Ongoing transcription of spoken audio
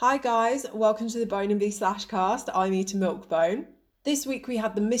Hi guys, welcome to the Bone and V Cast. I'm Eater Milkbone. This week we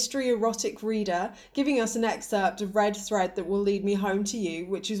had the mystery erotic reader giving us an excerpt of Red Thread That Will Lead Me Home to You,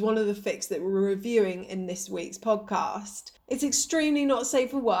 which is one of the fics that we're reviewing in this week's podcast. It's extremely not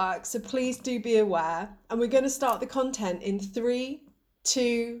safe for work, so please do be aware. And we're going to start the content in 3,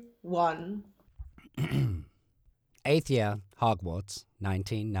 2, 1. 8th year, Hogwarts,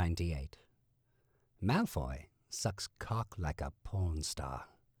 1998. Malfoy sucks cock like a porn star.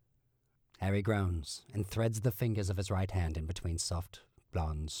 Harry groans and threads the fingers of his right hand in between soft,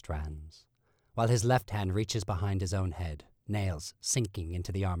 blonde strands, while his left hand reaches behind his own head, nails sinking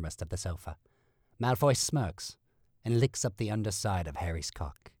into the armrest of the sofa. Malfoy smirks and licks up the underside of Harry's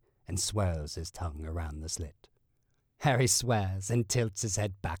cock and swirls his tongue around the slit. Harry swears and tilts his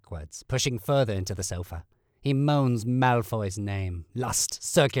head backwards, pushing further into the sofa. He moans Malfoy's name, lust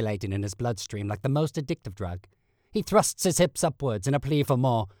circulating in his bloodstream like the most addictive drug. He thrusts his hips upwards in a plea for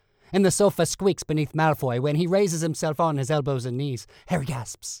more, and the sofa squeaks beneath Malfoy when he raises himself on his elbows and knees. Harry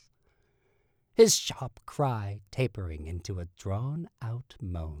gasps, his sharp cry tapering into a drawn-out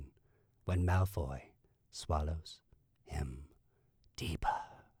moan when Malfoy swallows him deeper.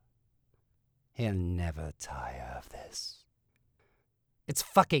 He'll never tire of this. It's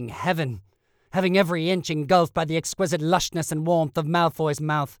fucking heaven, having every inch engulfed by the exquisite lushness and warmth of Malfoy's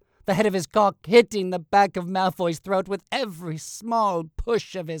mouth, the head of his cock hitting the back of Malfoy's throat with every small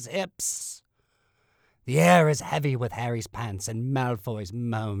push of his hips. The air is heavy with Harry's pants and Malfoy's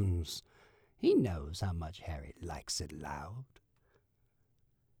moans. He knows how much Harry likes it loud.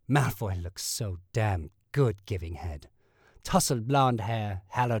 Malfoy looks so damn good giving head. Tousled blonde hair,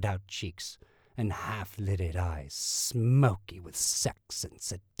 hollowed-out cheeks, and half-lidded eyes smoky with sex and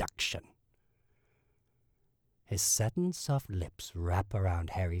seduction. His satin soft lips wrap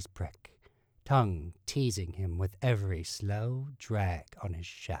around Harry's prick, tongue teasing him with every slow drag on his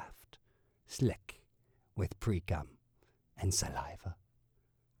shaft, slick with pre-cum and saliva.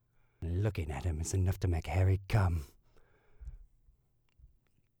 Looking at him is enough to make Harry come.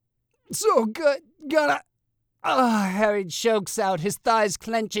 So good, gotta... Harry chokes out, his thighs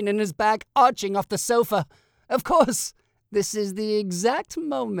clenching and his back arching off the sofa. Of course, this is the exact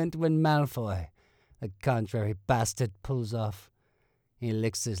moment when Malfoy, the contrary bastard, pulls off. He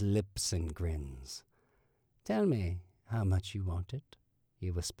licks his lips and grins. "Tell me how much you want it," he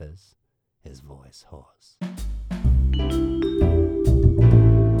whispers, his voice hoarse.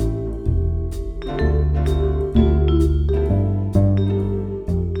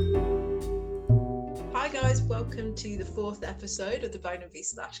 Hi guys, welcome to the 4th episode of the Bone and V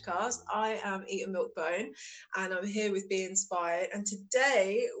Cast. I am Eater Milkbone and I'm here with Be Inspired, and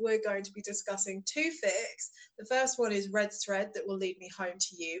today we're going to be discussing 2 fics. The first one is Red Thread That Will Lead Me Home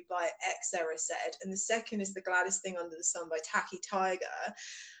to You by X Era Said, and the second is The Gladdest Thing Under the Sun by Tacky Tiger.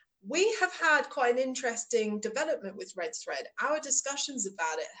 We have had quite an interesting development with Red Thread. Our discussions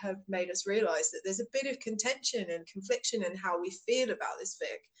about it have made us realise that there's a bit of contention and confliction in how we feel about this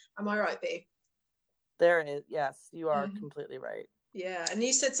fic. Am I right, B? There is, yes, you are completely right. Yeah, and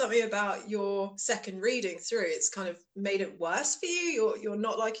you said something about your second reading through. It's kind of made it worse for you? You're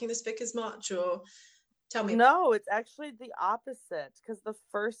not liking this fic as much, or tell me. No, it's actually the opposite, because the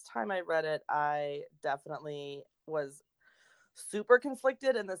first time I read it, I definitely was super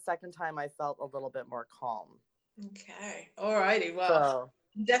conflicted, and the second time I felt a little bit more calm. Okay, alrighty, well,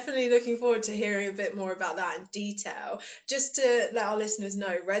 definitely looking forward to hearing a bit more about that in detail. Just to let our listeners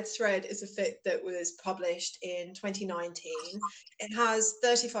know, Red Thread is a fic that was published in 2019. It has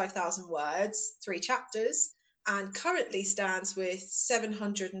 35,000 words, 3 chapters, and currently stands with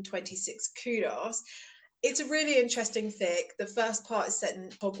 726 kudos. It's a really interesting fic. The first part is set in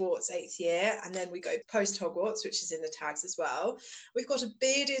Hogwarts 8th year, and then we go post-Hogwarts, which is in the tags as well. We've got a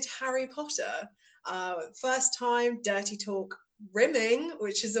bearded Harry Potter. First time, dirty talk rimming,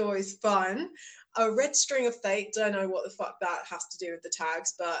 which is always fun. A red string of fate, don't know what the fuck that has to do with the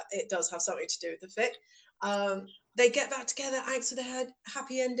tags, but it does have something to do with the fic. They get back together, axe to the head,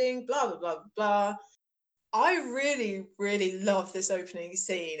 happy ending, blah, blah, blah, blah. I really, really love this opening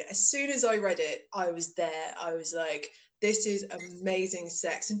scene. As soon as I read it, I was there. I was like, this is amazing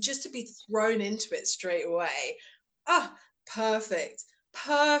sex. And just to be thrown into it straight away, perfect.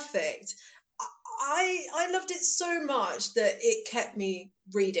 I loved it so much that it kept me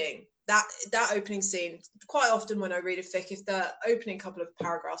reading. That opening scene, quite often when I read a fic, if the opening couple of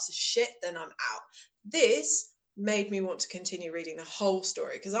paragraphs is shit, then I'm out. This made me want to continue reading the whole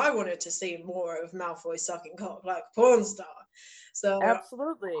story because I wanted to see more of Malfoy sucking cock like a porn star. So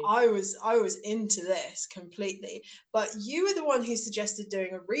absolutely, I was into this completely. But you were the one who suggested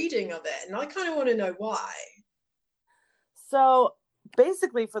doing a reading of it, and I kind of want to know why. So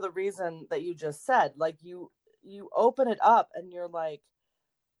basically for the reason that you just said. Like you open it up and you're like,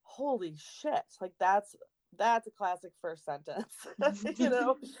 holy shit, like that's a classic first sentence. You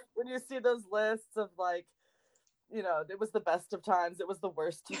know, when you see those lists of like, you know, it was the best of times, it was the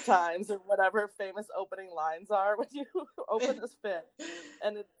worst of times, or whatever famous opening lines are when you open this fic,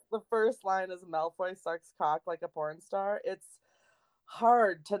 and the first line is Malfoy sucks cock like a porn star. It's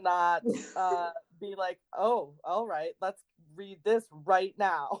hard to not be like, oh, all right, let's read this right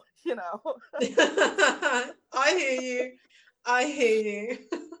now. You know. I hear you.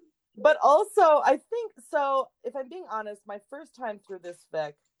 But also, I think so. If I'm being honest, my first time through this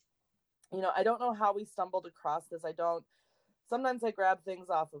fic, you know, I don't know how we stumbled across this. Sometimes I grab things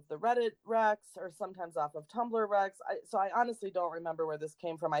off of the Reddit Recs or sometimes off of Tumblr Recs. So I honestly don't remember where this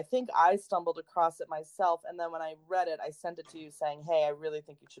came from. I think I stumbled across it myself. And then when I read it, I sent it to you saying, hey, I really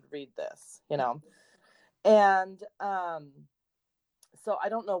think you should read this, you know? And so I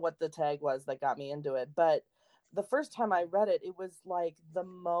don't know what the tag was that got me into it, but the first time I read it, it was like the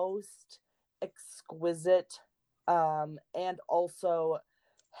most exquisite and also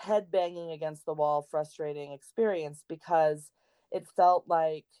headbanging against the wall, frustrating experience, because it felt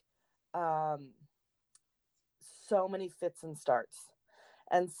like so many fits and starts.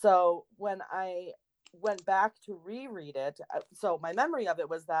 And so when I went back to reread it, so my memory of it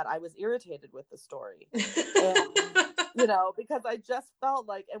was that I was irritated with the story. And, you know, because I just felt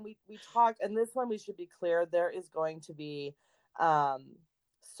like, and we talked, and this one we should be clear, there is going to be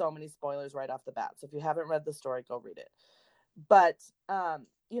so many spoilers right off the bat. So if you haven't read the story, go read it. But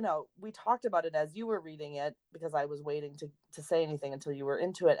you know, we talked about it as you were reading it, because I was waiting to say anything until you were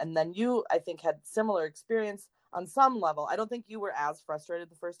into it. And then you, I think, had similar experience on some level. I don't think you were as frustrated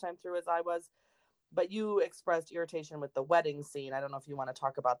the first time through as I was, but you expressed irritation with the wedding scene. I don't know if you want to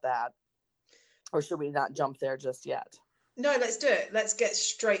talk about that, or should we not jump there just yet? No, let's do it. Let's get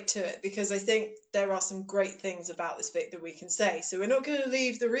straight to it, because I think there are some great things about this fic that we can say. So we're not going to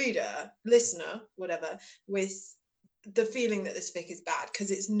leave the reader, listener, whatever, with the feeling that this fic is bad, because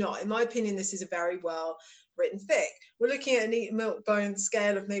it's not. In my opinion, this is a very well written fic. We're looking at an eat milk bone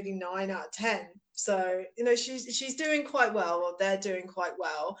scale of maybe 9 out of 10. So, you know, she's doing quite well, or they're doing quite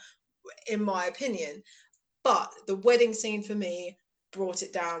well, in my opinion. But the wedding scene for me brought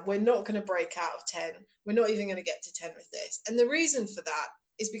it down. We're not going to break out of 10. We're not even going to get to 10 with this. And the reason for that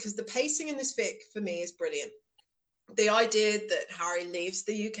is because the pacing in this fic for me is brilliant. The idea that Harry leaves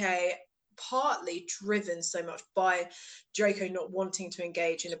the UK, partly driven so much by Draco not wanting to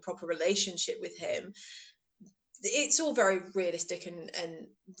engage in a proper relationship with him, it's all very realistic and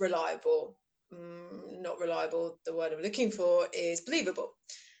reliable. Not reliable, the word I'm looking for is believable.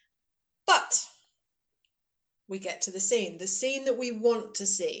 But we get to the scene that we want to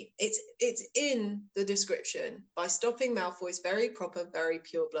see. It's in the description: by stopping Malfoy's very proper, very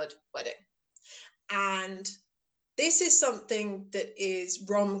pure blood wedding. And this is something that is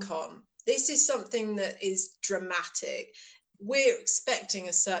rom-com. This is something that is dramatic. We're expecting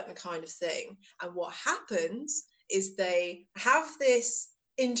a certain kind of thing. And what happens is they have this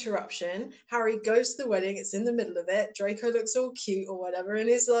interruption. Harry goes to the wedding, it's in the middle of it. Draco looks all cute or whatever in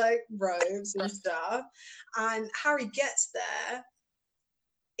his like robes and stuff. And Harry gets there,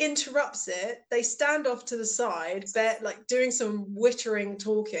 interrupts it. They stand off to the side, they're like doing some wittering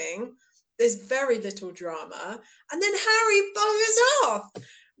talking. There's very little drama, and then Harry buggers off.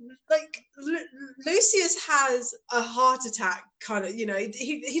 Like Lucius has a heart attack, kind of, you know,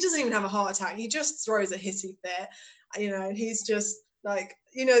 he doesn't even have a heart attack, he just throws a hissy fit, you know, and he's just like,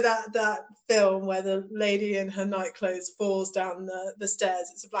 you know, that film where the lady in her night clothes falls down the stairs.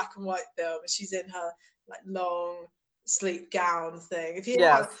 It's a black and white film, and she's in her like long sleep gown thing. If you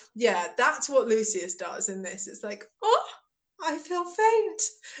yeah, that's what Lucius does in this. It's like, oh, I feel faint.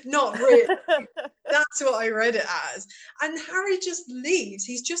 Not really. That's what I read it as. And Harry just leaves.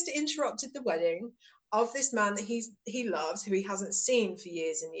 He's just interrupted the wedding of this man that he loves, who he hasn't seen for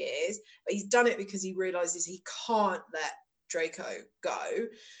years and years. But he's done it because he realizes he can't let Draco go.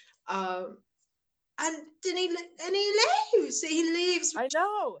 And then he leaves. He leaves. I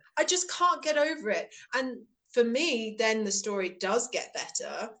know. I just can't get over it. And for me, then the story does get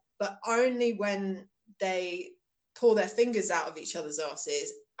better, but only when they pull their fingers out of each other's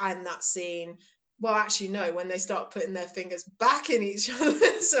asses. And that scene, well, actually, no, when they start putting their fingers back in each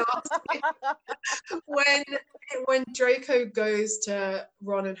other's asses. when Draco goes to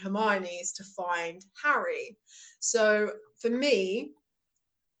Ron and Hermione's to find Harry. So for me,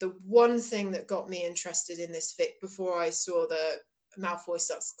 the one thing that got me interested in this fic before I saw the Malfoy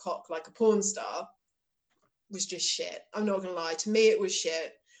sucks cock like a porn star was just shit. I'm not gonna lie. To me, it was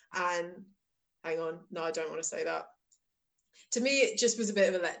shit. And hang on, no, I don't want to say that. To me, it just was a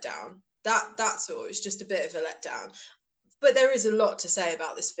bit of a letdown. That's all. It's just a bit of a letdown. But there is a lot to say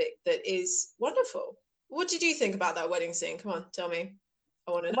about this fic that is wonderful. What did you think about that wedding scene? Come on, tell me.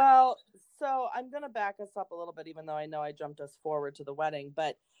 I want to know. Well, so I'm going to back us up a little bit, even though I know I jumped us forward to the wedding.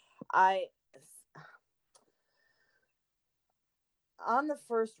 But on the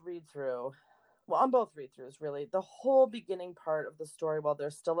first read through, well, on both read throughs, really, the whole beginning part of the story while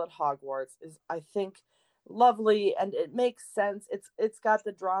they're still at Hogwarts is, I think, lovely, and it makes sense. It's got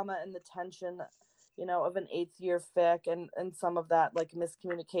the drama and the tension, of an 8th year fic and some of that like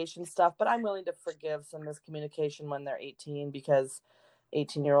miscommunication stuff. But I'm willing to forgive some miscommunication when they're 18, because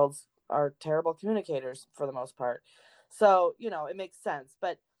 18-year-olds are terrible communicators for the most part. So, it makes sense.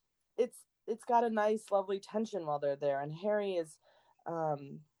 But it's got a nice, lovely tension while they're there, and Harry is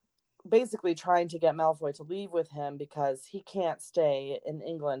basically trying to get Malfoy to leave with him because he can't stay in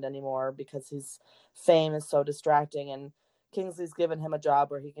England anymore because his fame is so distracting, and Kingsley's given him a job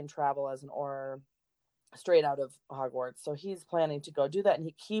where he can travel as an Auror straight out of Hogwarts. So he's planning to go do that, and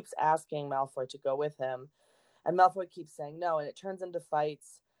he keeps asking Malfoy to go with him, and Malfoy keeps saying no, and it turns into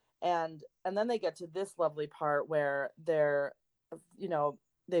fights. And then they get to this lovely part where they're,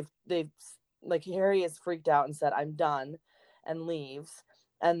 they've like, Harry is freaked out and said, "I'm done," and leaves.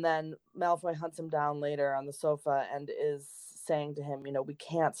 And then Malfoy hunts him down later on the sofa and is saying to him, "We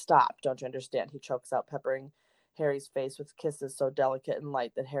can't stop. Don't you understand?" He chokes out, peppering Harry's face with kisses so delicate and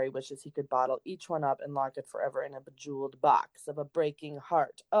light that Harry wishes he could bottle each one up and lock it forever in a bejeweled box of a breaking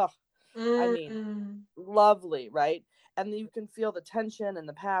heart. Ugh. I mean, lovely, right? And you can feel the tension and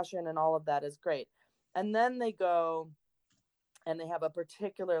the passion, and all of that is great. And then they go and they have a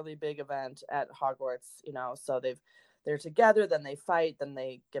particularly big event at Hogwarts, so they're together, then they fight, then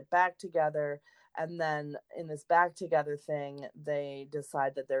they get back together. And then in this back together thing, they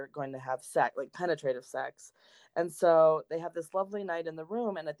decide that they're going to have sex, like penetrative sex. And so they have this lovely night in the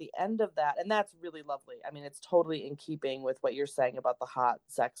room. And at the end of that, and that's really lovely. I mean, it's totally in keeping with what you're saying about the hot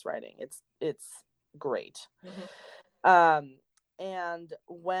sex writing. It's great. Mm-hmm. And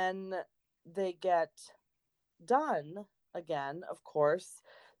when they get done, again, of course,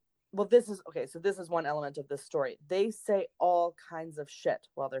 well, this is one element of this story. They say all kinds of shit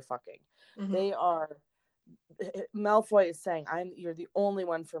while they're fucking. Mm-hmm. Malfoy is saying, you're the only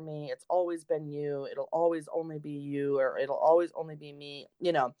one for me. It's always been you. It'll always only be you, or it'll always only be me.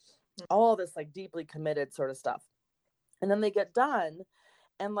 All this like deeply committed sort of stuff. And then they get done,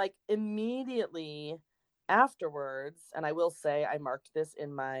 and like immediately afterwards, and I will say I marked this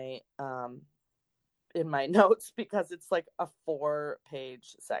in my notes because it's like a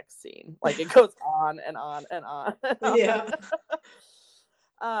 4-page sex scene. Like it goes on and on and on. Yeah.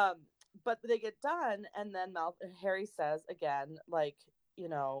 But they get done, and then Harry says again, like,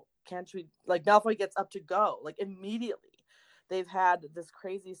 can't we, like, Malfoy gets up to go, like, immediately. They've had this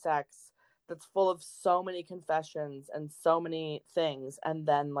crazy sex that's full of so many confessions and so many things, and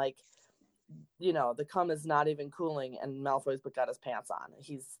then, like, the cum is not even cooling, and Malfoy's got his pants on.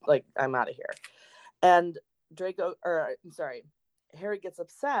 He's like, I'm out of here. And Harry gets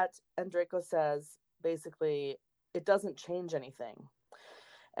upset, and Draco says, basically, it doesn't change anything.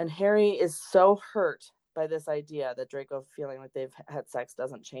 And Harry is so hurt by this idea that Draco feeling like they've had sex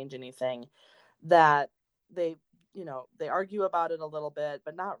doesn't change anything, that they argue about it a little bit,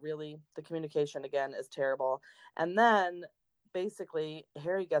 but not really. The communication, again, is terrible. And then, basically,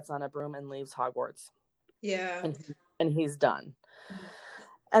 Harry gets on a broom and leaves Hogwarts. Yeah. And he's done. Mm-hmm.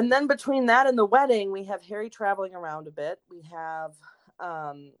 And then between that and the wedding, we have Harry traveling around a bit. We have,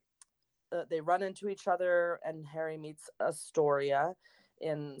 they run into each other, and Harry meets Astoria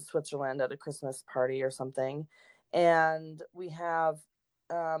in Switzerland at a Christmas party or something. And we have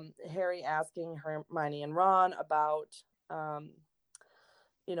Harry asking Hermione and Ron about,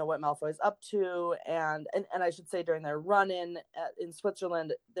 what Malfoy's up to. And I should say, during their run-in in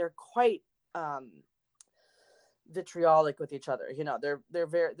Switzerland, they're quite vitriolic with each other. They're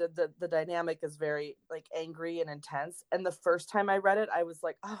very, the dynamic is very like angry and intense. And the first time I read it, I was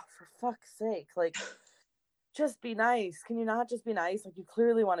like, oh, for fuck's sake, like, just be nice. Can you not just be nice? Like, you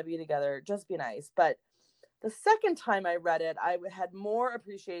clearly want to be together. Just be nice. But the second time I read it, I had more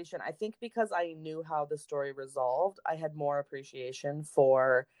appreciation. I think because I knew how the story resolved, I had more appreciation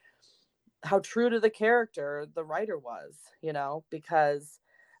for how true to the character the writer was, because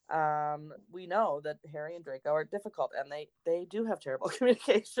we know that Harry and Draco are difficult, and they do have terrible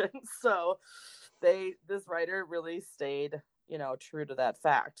communication. So this writer really stayed, true to that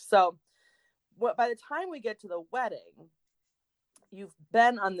fact. So by the time we get to the wedding, you've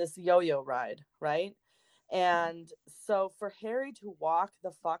been on this yo-yo ride, right? And so for Harry to walk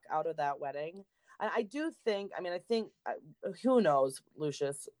the fuck out of that wedding, And I do think, I think, who knows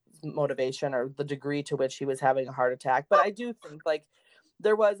Lucius' motivation or the degree to which he was having a heart attack, but I do think, like,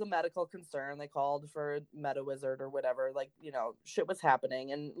 there was a medical concern. They called for a meta wizard or whatever, like, shit was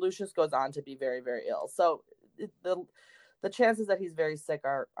happening, and Lucius goes on to be very, very ill. So the chances that he's very sick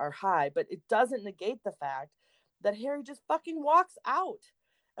are high, but it doesn't negate the fact that Harry just fucking walks out.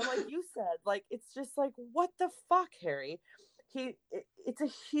 And like you said, like, it's just like, what the fuck, Harry? It's a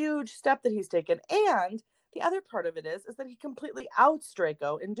huge step that he's taken. And the other part of it is that he completely outs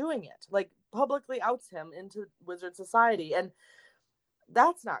Draco in doing it, like publicly outs him into wizard society. And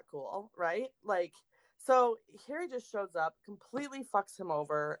that's not cool, right? Like, so Harry just shows up, completely fucks him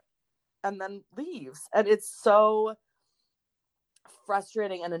over, and then leaves. And it's so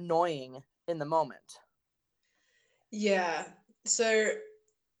frustrating and annoying in the moment. Yeah. So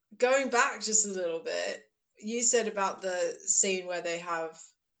going back just a little bit, you said about the scene where they have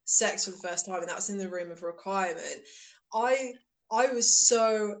sex for the first time, and that's in the room of requirement. I was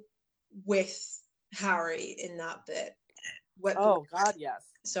so with Harry in that bit. Oh God, yes.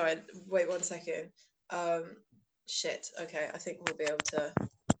 Sorry, wait 1 second. Shit. Okay, I think we'll be able to.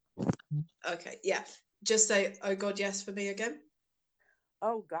 Okay, yeah. Just say, "Oh God, yes" for me again.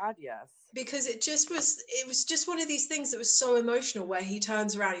 Oh God, yes. Because it was just one of these things that was so emotional, where he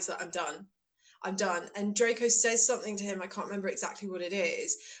turns around, he's like, I'm done. And Draco says something to him, I can't remember exactly what it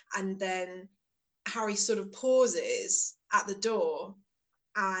is. And then Harry sort of pauses at the door,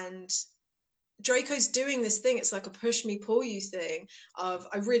 and Draco's doing this thing. It's like a push me, pull you thing of,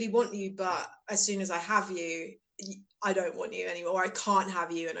 I really want you, but as soon as I have you, I don't want you anymore. I can't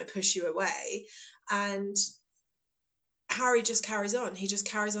have you, and I push you away. And Harry just carries on. He just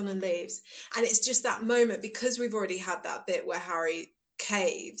carries on and leaves. And it's just that moment, because we've already had that bit where Harry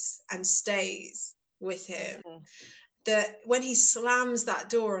caves and stays with him, that when he slams that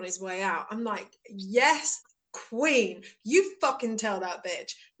door on his way out, I'm like, yes, queen, you fucking tell that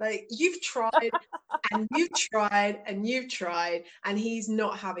bitch. Like, you've tried and you've tried and you've tried, and he's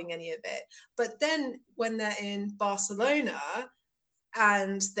not having any of it. But then when they're in Barcelona,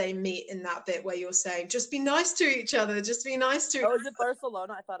 and they meet in that bit where you're saying, just be nice to each other, just be nice to. Oh, is it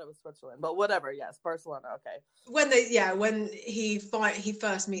Barcelona? I thought it was Switzerland, but whatever. Yes, Barcelona. Okay. When he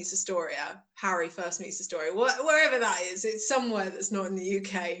first meets Astoria, Harry first meets Astoria, wherever that is, it's somewhere that's not in the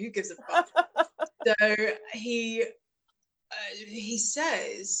UK. Who gives a fuck? So he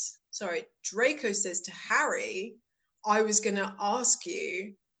says, sorry, Draco says to Harry, I was going to ask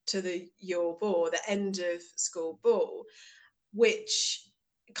you to your ball, the end of school ball, which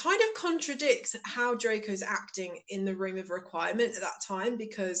kind of contradicts how Draco's acting in the room of requirement at that time,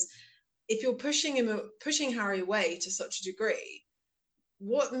 because if you're pushing Harry away to such a degree,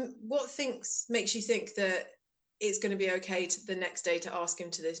 what makes you think that it's going to be okay the next day to ask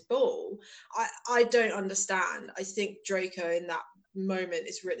him to this ball? I don't understand. I think Draco in that moment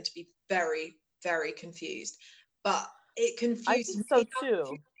is written to be very, very confused, but it confused me so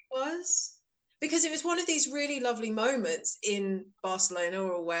too. Was because it was one of these really lovely moments in Barcelona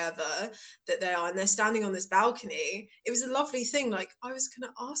or wherever that they are, and they're standing on this balcony. It was a lovely thing. Like, I was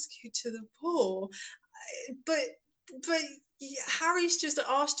going to ask you to the ball, but Harry's just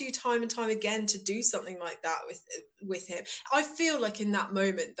asked you time and time again to do something like that with him. I feel like in that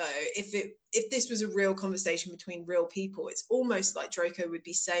moment, though, if this was a real conversation between real people, it's almost like Draco would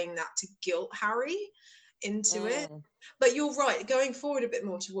be saying that to guilt Harry into it. But you're right. Going forward a bit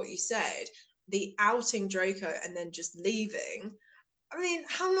more to what you said, the outing Draco and then just leaving. I mean,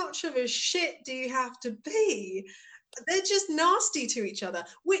 how much of a shit do you have to be? They're just nasty to each other,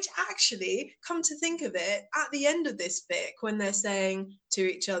 which actually, come to think of it, at the end of this fic, when they're saying to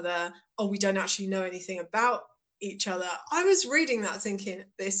each other, oh, we don't actually know anything about each other, I was reading that thinking,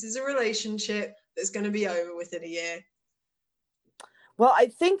 this is a relationship that's going to be over within a year. Well, I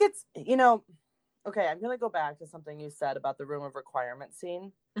think it's, okay, I'm going to go back to something you said about the room of requirement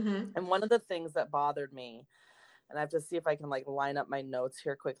scene. And one of the things that bothered me, and I have to see if I can line up my notes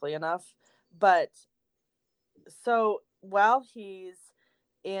here quickly enough, but so while he's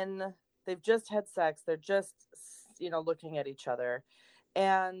they've just had sex, they're just, looking at each other,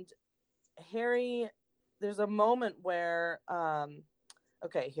 and Harry, there's a moment where,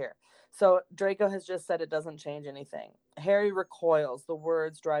 okay, here. So Draco has just said it doesn't change anything. Harry recoils, the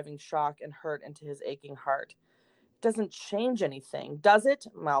words driving shock and hurt into his aching heart. It doesn't change anything, does it?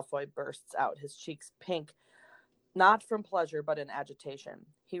 Malfoy bursts out, his cheeks pink, not from pleasure, but in agitation.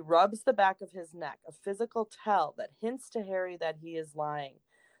 He rubs the back of his neck, a physical tell that hints to Harry that he is lying,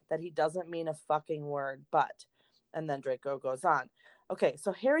 that he doesn't mean a fucking word, but... And then Draco goes on. Okay,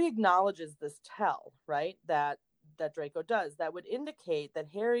 so Harry acknowledges this tell, right, that Draco does. That would indicate that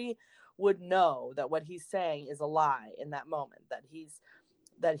Harry would know that what he's saying is a lie in that moment, that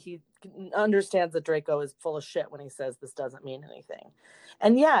he understands that Draco is full of shit when he says this doesn't mean anything.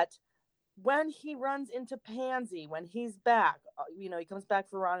 And yet, when he runs into Pansy, when he's back, he comes back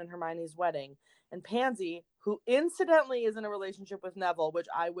for Ron and Hermione's wedding, and Pansy, who incidentally is in a relationship with Neville, which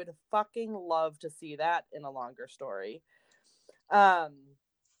I would fucking love to see that in a longer story. I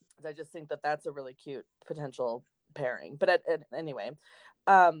just think that that's a really cute potential pairing. But anyway,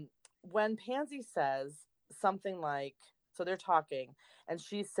 when Pansy says something like, so they're talking, and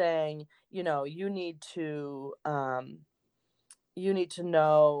she's saying, you need to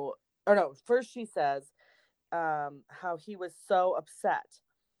know, or no, first she says how he was so upset,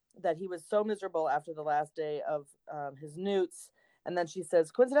 that he was so miserable after the last day of his newts. And then she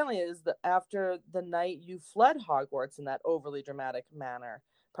says, coincidentally, it is after the night you fled Hogwarts in that overly dramatic manner.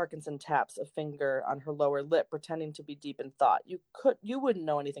 Parkinson taps a finger on her lower lip, pretending to be deep in thought. You wouldn't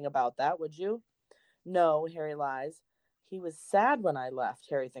know anything about that, would you? No, Harry lies. He was sad when I left,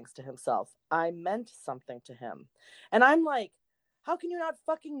 Harry thinks to himself. I meant something to him. And I'm like, how can you not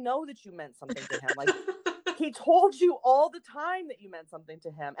fucking know that you meant something to him? Like, he told you all the time that you meant something to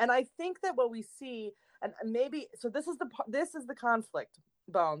him. And I think that what we see, and maybe, so this is the conflict,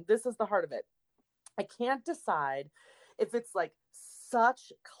 Bone. This is the heart of it. I can't decide if it's like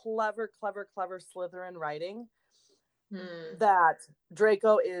such clever Slytherin writing that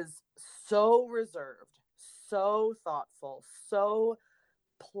Draco is so reserved, so thoughtful, so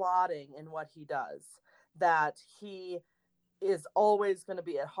plotting in what he does, that he is always going to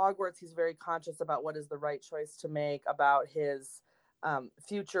be at Hogwarts. He's very conscious about what is the right choice to make, about his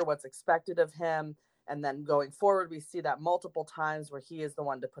future, what's expected of him. And then going forward, we see that multiple times where he is the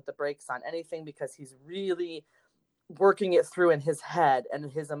one to put the brakes on anything, because he's really working it through in his head,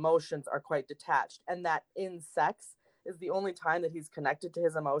 and his emotions are quite detached. And that in sex is the only time that he's connected to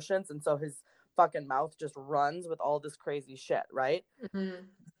his emotions. And so his fucking mouth just runs with all this crazy shit, right? Mm-hmm.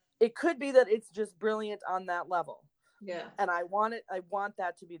 It could be that it's just brilliant on that level. Yeah. And I want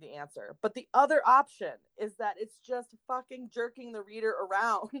that to be the answer. But the other option is that it's just fucking jerking the reader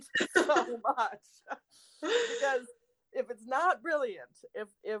around so much. Because if it's not brilliant, if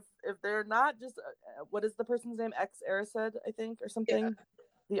they're not just what is the person's name? X Erised, I think, or something. Yeah.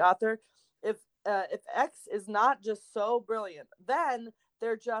 The author. If X is not just so brilliant, then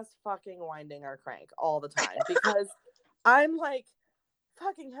they're just fucking winding our crank all the time. Because I'm like,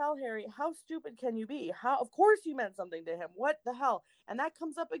 fucking hell, Harry, how stupid can you be? Of course you meant something to him. What the hell? And that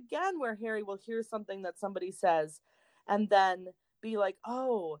comes up again where Harry will hear something that somebody says and then be like,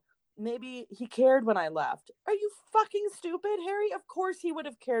 oh, maybe he cared when I left. Are you fucking stupid, Harry? Of course he would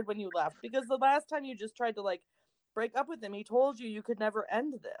have cared when you left, because the last time you just tried to like break up with him, he told you could never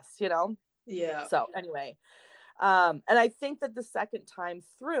end this, Yeah. So anyway, and I think that the second time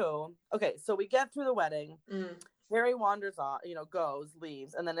through, okay, so we get through the wedding. Harry wanders off,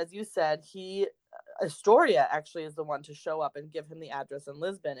 leaves. And then, as you said, Astoria actually is the one to show up and give him the address in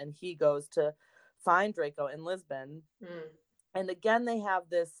Lisbon. And he goes to find Draco in Lisbon. And again, they have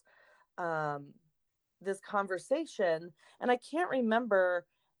this conversation. And I can't remember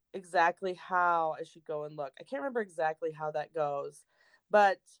exactly how, I should go and look. I can't remember exactly how that goes.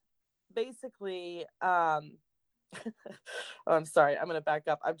 But basically, oh, I'm sorry. I'm going to back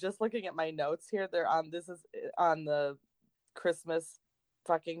up. I'm just looking at my notes here. This is on the Christmas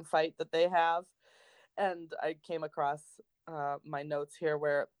fucking fight that they have. And I came across my notes here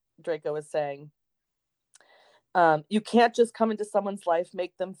where Draco is saying, you can't just come into someone's life,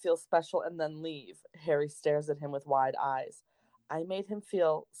 make them feel special, and then leave. Harry stares at him with wide eyes. I made him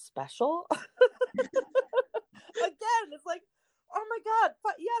feel special? Again, it's like, oh my God,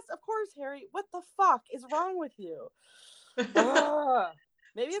 but yes, of course, Harry. What the fuck is wrong with you?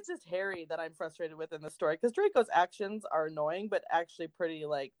 Maybe it's just Harry that I'm frustrated with in the story, because Draco's actions are annoying, but actually pretty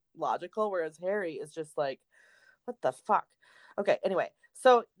like logical, whereas Harry is just like, what the fuck? Okay, anyway,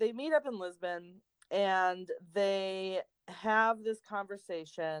 so they meet up in Lisbon and they have this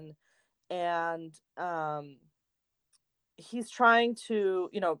conversation, and he's trying to,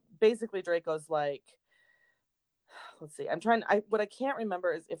 basically Draco's like, let's see, what I can't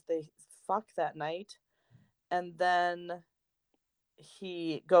remember is if they fuck that night and then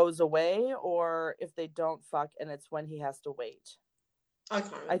he goes away, or if they don't fuck and it's when he has to wait. I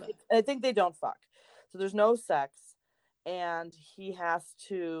can't remember. I think they don't fuck. So there's no sex, and he has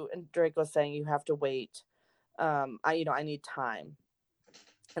to, and Draco's saying, you have to wait. I need time.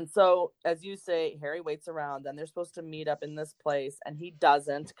 And so, as you say, Harry waits around, then they're supposed to meet up in this place, and he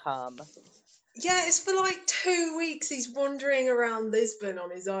doesn't come. Yeah, it's for like 2 weeks. He's wandering around Lisbon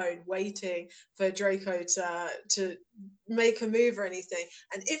on his own, waiting for Draco to make a move or anything.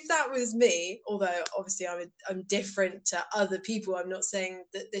 And if that was me, although obviously I'm different to other people, I'm not saying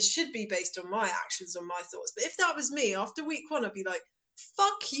that this should be based on my actions or my thoughts. But if that was me, after week one, I'd be like,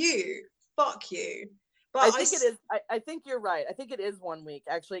 "Fuck you, fuck you." But I think it is. I think you're right. I think it is 1 week,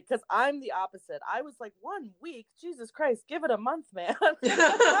 actually, because I'm the opposite. I was like, 1 week? Jesus Christ, give it a month, man.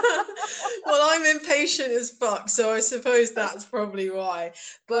 Well, I'm impatient as fuck, so I suppose that's probably why.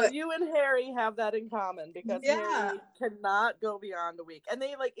 But well, you and Harry have that in common, because yeah. Harry cannot go beyond a week. And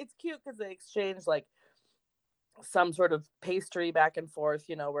they, like, it's cute because they exchange, like, some sort of pastry back and forth,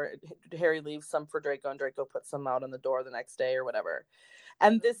 you know, where Harry leaves some for Draco and Draco puts some out on the door the next day or whatever.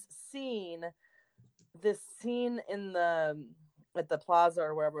 And this scene in the at the plaza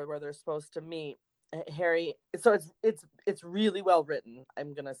or wherever where they're supposed to meet, Harry, so it's really well written,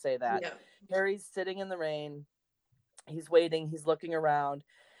 I'm gonna say that. Yeah. Harry's sitting in the rain, he's waiting, he's looking around,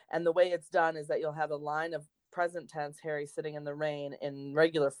 and the way it's done is that you'll have a line of present tense Harry sitting in the rain in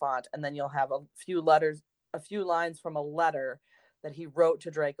regular font, and then you'll have a few lines from a letter that he wrote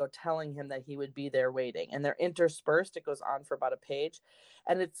to Draco telling him that he would be there waiting, and they're interspersed. It goes on for about a page,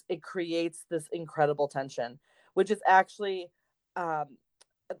 and it creates this incredible tension, which is actually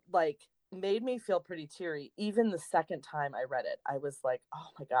like made me feel pretty teary. Even the second time I read it, I was like, oh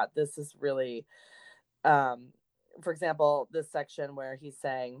my God, this is really for example, this section where he's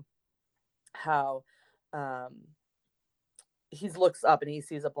saying how he looks up and he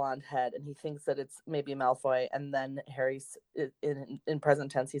sees a blonde head and he thinks that it's maybe Malfoy, and then Harry's in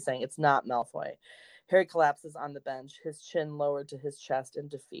present tense, he's saying it's not Malfoy. Harry collapses on the bench, his chin lowered to his chest in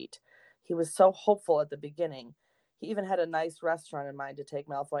defeat. He was so hopeful at the beginning. He even had a nice restaurant in mind to take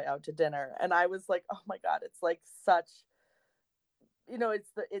Malfoy out to dinner. And I was like, oh my God, it's like such, you know, it's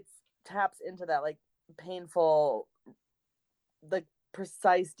taps into that like painful, like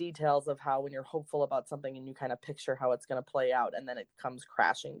precise details of how when you're hopeful about something and you kind of picture how it's going to play out, and then it comes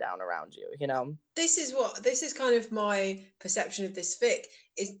crashing down around you, you know. This is kind of my perception of this fic,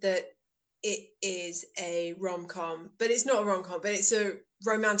 is that it is a rom-com, but it's not a rom-com, but it's a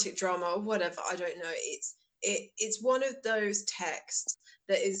romantic drama or whatever, I don't know. It's one of those texts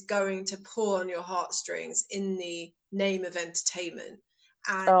that is going to pull on your heartstrings in the name of entertainment.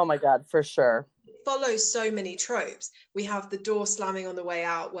 And oh my God, for sure. Follows so many tropes. We have the door slamming on the way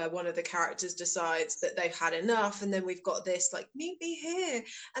out where one of the characters decides that they've had enough, and then we've got this like, meet me here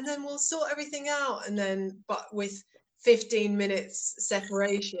and then we'll sort everything out, and then but with 15 minutes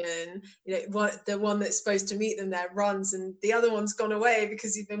separation, you know, the one that's supposed to meet them there runs and the other one's gone away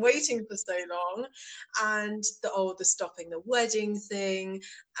because you've been waiting for so long. And the stopping the wedding thing,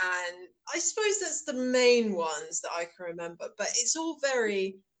 and I suppose that's the main ones that I can remember, but it's all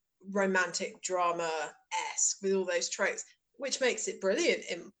very romantic drama-esque with all those tropes, which makes it brilliant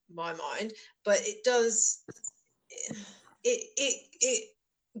in my mind. But it goes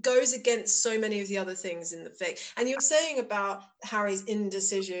against so many of the other things in the fic. And you're saying about Harry's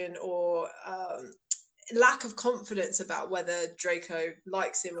indecision or lack of confidence about whether Draco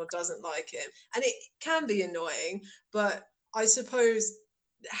likes him or doesn't like him, and it can be annoying, but I suppose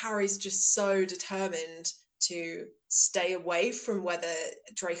Harry's just so determined to stay away from whether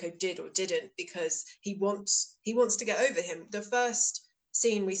Draco did or didn't, because he wants to get over him. The first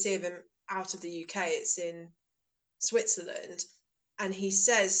scene we see of him out of the UK, it's in Switzerland, and he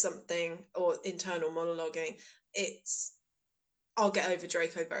says something, or internal monologuing, it's I'll get over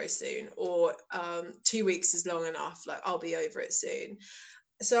Draco very soon, or 2 weeks is long enough, like I'll be over it soon.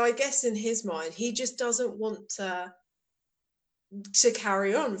 So I guess in his mind, he just doesn't want to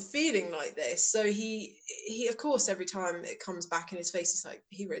carry on feeling like this. So he of course, every time it comes back in his face, it's like,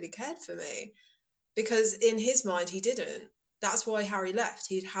 he really cared for me, because in his mind he didn't. That's why Harry left.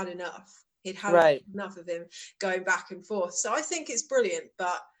 He'd had enough. He'd had right. enough of him going back and forth. So I think it's brilliant,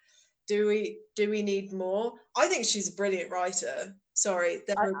 but do we need more? I think she's a brilliant writer. Sorry,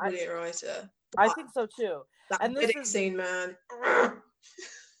 they're a brilliant writer. I think so too. That and wedding scene, man.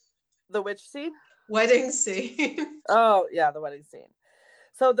 The which scene? Wedding scene. Oh yeah, the wedding scene.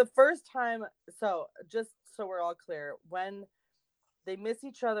 So the first time, so just so we're all clear, when they miss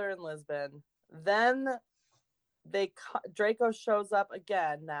each other in Lisbon, then Draco shows up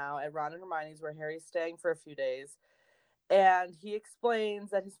again now at Ron and Hermione's, where Harry's staying for a few days, and he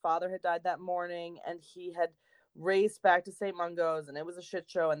explains that his father had died that morning, and he had raced back to St. Mungo's, and it was a shit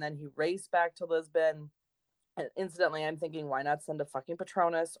show, and then he raced back to Lisbon. And incidentally, I'm thinking, why not send a fucking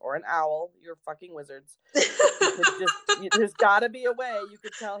Patronus or an owl? You're fucking wizards. There's got to be a way you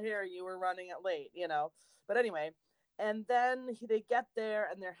could tell Harry you were running it late, you know. But anyway, And then they get there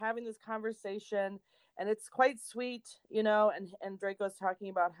and they're having this conversation, and it's quite sweet, you know, and Draco's talking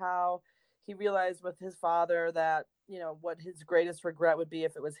about how he realized with his father that, you know, what his greatest regret would be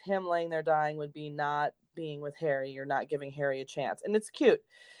if it was him laying there dying would be not being with Harry or not giving Harry a chance. And it's cute.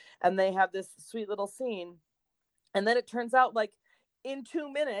 And they have this sweet little scene. And then it turns out, like, in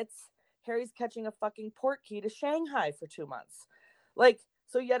 2 minutes, Harry's catching a fucking port key to Shanghai for 2 months. Like,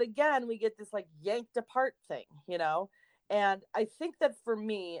 so yet again, we get this, like, yanked apart thing, you know? And I think that for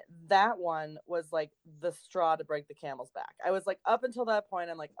me, that one was, like, the straw to break the camel's back. I was like, up until that point,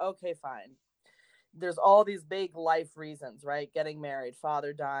 I'm like, okay, fine. There's all these big life reasons, right? Getting married,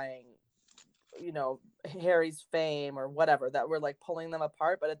 father dying, you know, Harry's fame or whatever, that were like pulling them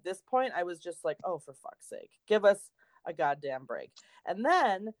apart. But at this point, I was just like, oh, for fuck's sake, give us a goddamn break. And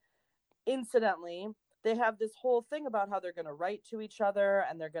then, incidentally, they have this whole thing about how they're going to write to each other,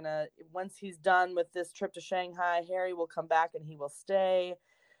 and they're going to, once he's done with this trip to Shanghai, Harry will come back and he will stay.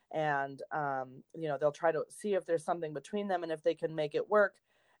 And, you know, they'll try to see if there's something between them and if they can make it work.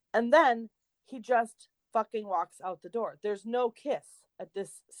 And then he just fucking walks out the door. There's no kiss at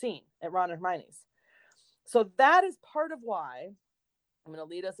this scene at Ron and Hermione's. So that is part of why, I'm going to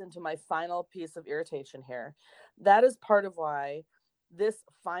lead us into my final piece of irritation here. That is part of why this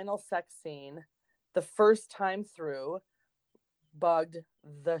final sex scene, the first time through, bugged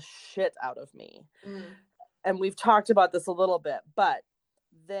the shit out of me. And we've talked about this a little bit, but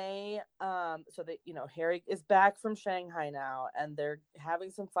they, you know, Harry is back from Shanghai now, and they're having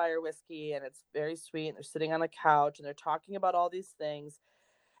some fire whiskey, and it's very sweet, and they're sitting on a couch, and they're talking about all these things,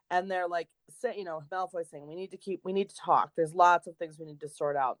 and they're like, say, you know, Malfoy saying, we need to talk. There's lots of things we need to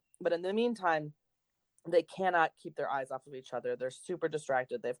sort out. But in the meantime, they cannot keep their eyes off of each other. They're super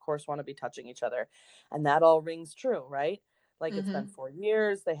distracted. They, of course, want to be touching each other. And that all rings true, right? Like, it's been 4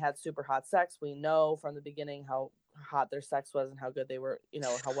 years. They had super hot sex. We know from the beginning how hot their sex was and how good they were, you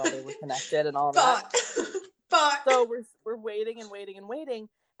know, how well they were connected and all that. But so we're waiting and waiting and waiting.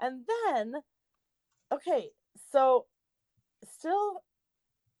 And then, okay, so still,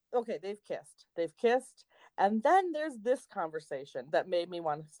 okay, they've kissed. And then there's this conversation that made me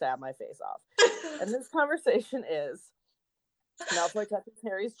want to stab my face off. And this conversation is, Malfoy touches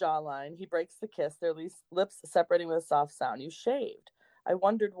Harry's jawline. He breaks the kiss, their lips separating with a soft sound. You shaved. I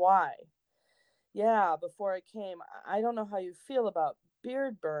wondered why. Yeah, before I came, I don't know how you feel about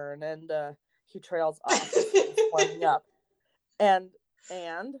beard burn. And he trails off, warming up. And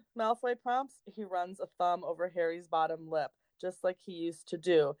Malfoy prompts, he runs a thumb over Harry's bottom lip, just like he used to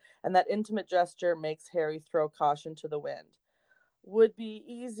do. And that intimate gesture makes Harry throw caution to the wind. Would be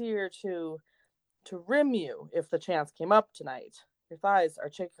easier to rim you if the chance came up tonight. Your thighs are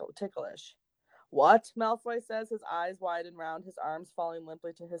ticklish. What? Malfoy says, his eyes wide and round, his arms falling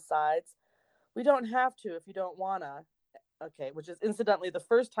limply to his sides. We don't have to if you don't wanna. Okay, which is incidentally the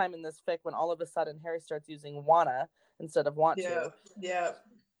first time in this fic when all of a sudden Harry starts using wanna instead of want to. Yeah.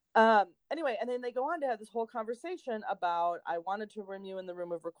 Anyway, and then they go on to have this whole conversation about, I wanted to rim you in the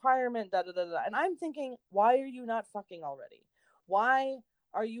room of requirement, da da da da. And I'm thinking, why are you not fucking already? Why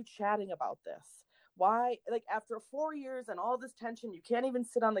are you chatting about this? Why, like, after 4 years and all this tension, you can't even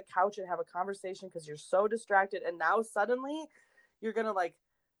sit on the couch and have a conversation because you're so distracted. And now suddenly you're going to, like,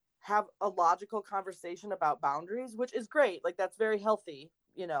 have a logical conversation about boundaries, which is great. Like, that's very healthy,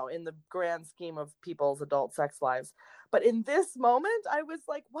 you know, in the grand scheme of people's adult sex lives. But in this moment, I was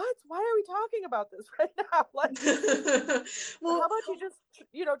like, what? Why are we talking about this right now? Like, well, how about you just,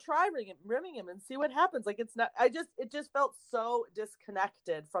 you know, try rimming him and see what happens? Like, it's not, it just felt so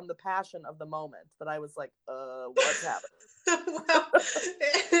disconnected from the passion of the moment that I was like, what's happening? Well,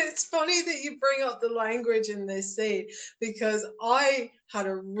 it's funny that you bring up the language in this scene, because I had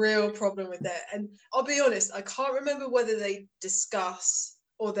a real problem with it. And I'll be honest, I can't remember whether they discuss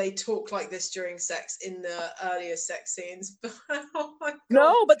or they talk like this during sex in the earlier sex scenes. But oh my god!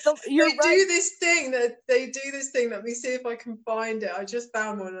 No, but you're right. They do this thing. Let me see if I can find it. I just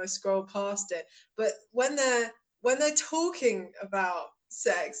found one and I scrolled past it. But when they're talking about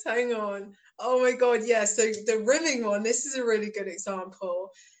sex, hang on. Oh my god, yeah. So the rimming one. This is a really good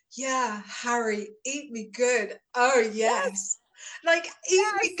example. Yeah, Harry, eat me good. Oh yes. Like,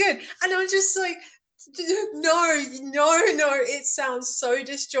 eat me good. And I'm just like, no, it sounds so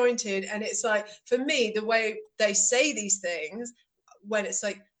disjointed. And it's like, for me, the way they say these things, when it's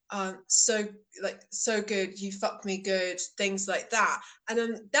like, so good, you fuck me good, things like that. And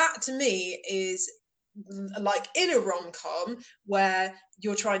then that to me is like in a rom-com where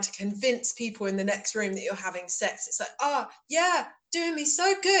you're trying to convince people in the next room that you're having sex. It's like, yeah, doing me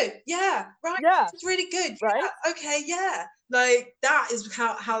so good. Yeah, right. Yeah, it's really good. right. Yeah, okay, yeah. Like that is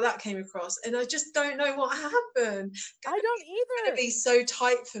how that came across, and I just don't know what happened. I don't It's gonna either. be so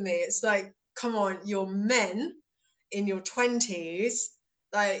tight for me. It's like, come on, you're men in your 20s,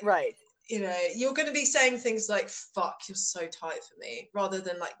 like, Right. you know, you're going to be saying things like, fuck, you're so tight for me, rather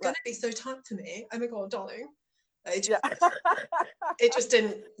than like, Right. gonna be so tight for me, oh my god, darling. Yeah. It just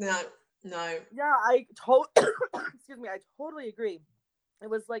didn't. No. Yeah, excuse me, I totally agree. It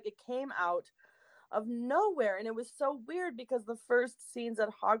was like it came out of nowhere, and it was so weird because the first scenes at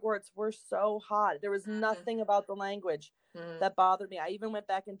Hogwarts were so hot. There was nothing about the language that bothered me. I even went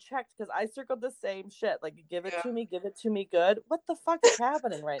back and checked because I circled the same shit, like, give it to me good. What the fuck is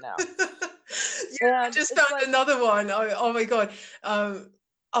happening right now? Yeah, I just found another one. Oh my god.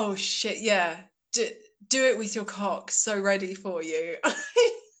 Oh shit, yeah. Do it with your cock, so ready for you.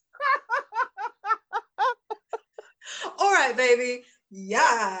 All right, baby.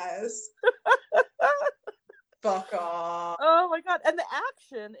 Yes. Fuck off. Oh my god. And the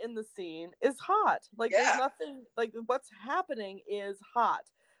action in the scene is hot. Like, there's nothing, like, what's happening is hot.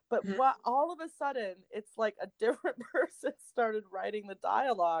 But what, all of a sudden, it's like a different person started writing the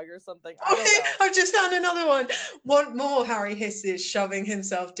dialogue or something. I don't know. I've just found another one. Want more, Harry hisses, shoving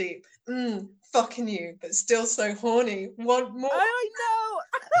himself deep. Fucking you, but still so horny. Want more. I know.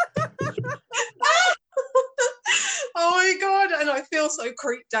 Oh my god, and I feel so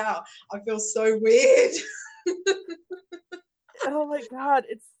creeped out. I feel so weird. Oh my god,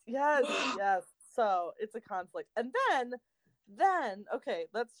 it's yes. So it's a conflict. And then okay,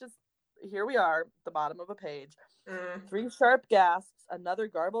 let's just, here we are, the bottom of a page. 3 sharp gasps, another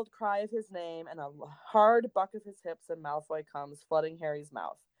garbled cry of his name, and a hard buck of his hips, and Malfoy comes, flooding Harry's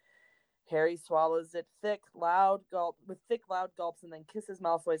mouth. Harry swallows it with thick, loud gulps, and then kisses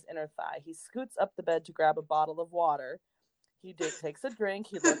Malfoy's inner thigh. He scoots up the bed to grab a bottle of water. He takes a drink.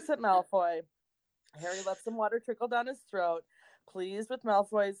 He looks at Malfoy. Harry lets some water trickle down his throat. Pleased with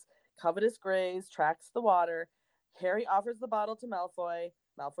Malfoy's covetous graze, tracks the water. Harry offers the bottle to Malfoy.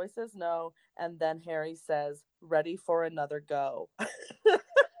 Malfoy says no, and then Harry says, "Ready for another go."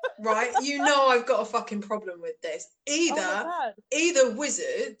 Right, you know I've got a fucking problem with this. Either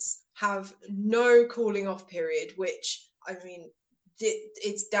wizards have no cooling off period, which, I mean,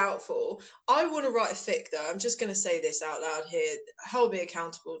 it's doubtful. I want to write a fic though. I'm just going to say this out loud here. Hold me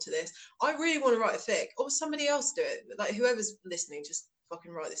accountable to this. I really want to write a fic, or somebody else do it. Like, whoever's listening, just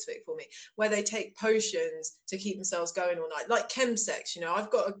fucking write this fic for me, where they take potions to keep themselves going all night, like chemsex. You know, I've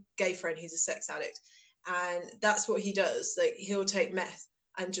got a gay friend who's a sex addict, and that's what he does. Like, he'll take meth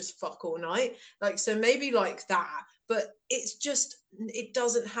and just fuck all night. Like, so maybe like that, but it's just, it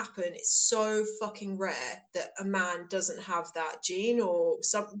doesn't happen. It's so fucking rare that a man doesn't have that gene, or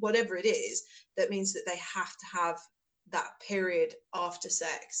some whatever it is that means that they have to have that period after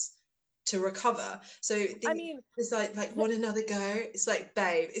sex to recover. So I mean, it's like want another go? It's like,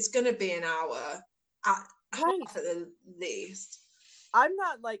 babe, it's gonna be an hour at half at the least. I'm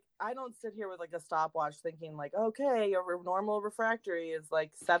not like, I don't sit here with like a stopwatch thinking like, okay, your normal refractory is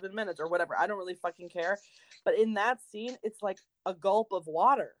like 7 minutes or whatever. I don't really fucking care. But in that scene, it's like a gulp of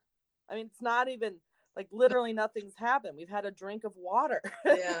water. I mean, it's not even like, literally nothing's happened. We've had a drink of water.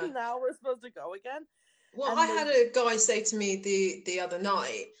 Yeah. Now we're supposed to go again. Well, I had a guy say to me the other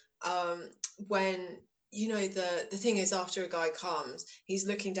night, when, you know, the thing is, after a guy comes, he's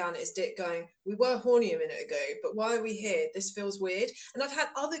looking down at his dick going, we were horny a minute ago, but why are we here? This feels weird. And I've had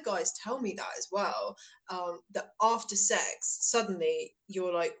other guys tell me that as well, that after sex, suddenly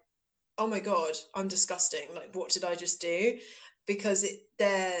you're like, oh my God, I'm disgusting. Like, what did I just do? Because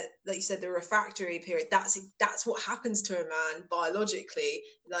like you said, the refractory period, that's what happens to a man biologically.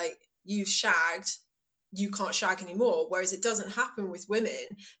 Like, you've shagged, you can't shag anymore. Whereas it doesn't happen with women,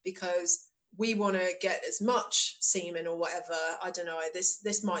 because we want to get as much semen or whatever. I don't know,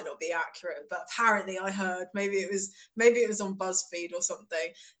 this might not be accurate, but apparently I heard, maybe it was on BuzzFeed or something,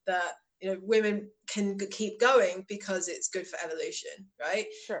 that, you know, women can keep going because it's good for evolution, right?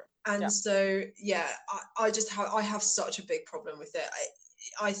 Sure. And so yeah, I have such a big problem with it.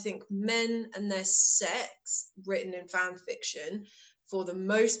 I think men and their sex written in fan fiction, for the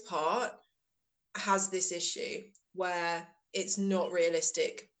most part, has this issue where it's not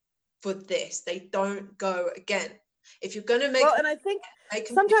realistic for this. They don't go again. If you're gonna make, well, and I think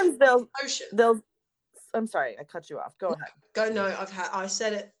sometimes they'll I'm sorry, I cut you off. Go ahead. Go. No, I've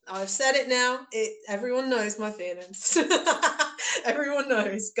said it now. Everyone knows my feelings. Everyone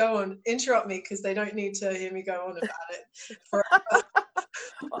knows. Go on, interrupt me, because they don't need to hear me go on about it forever.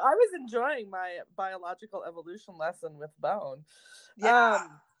 Well, I was enjoying my biological evolution lesson with Bone. Yeah.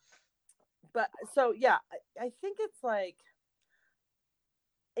 But so yeah, I think it's like,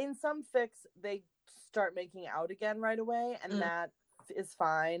 in some fics they start making out again right away, and that is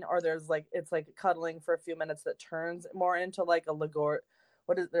fine. Or there's like, it's like cuddling for a few minutes that turns more into like a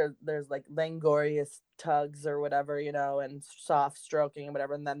what is there's like languorous tugs or whatever, you know, and soft stroking and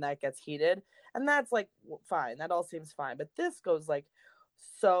whatever, and then that gets heated, and that's like fine, that all seems fine. But this goes like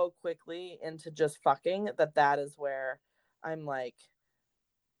so quickly into just fucking that is where I'm like,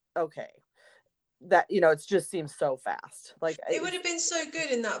 okay, that, you know, it just seems so fast. Like, it would have been so good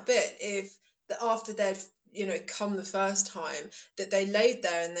in that bit if after they'd, you know, come the first time, that they laid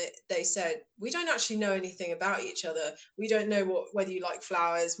there and they said, we don't actually know anything about each other. We don't know whether you like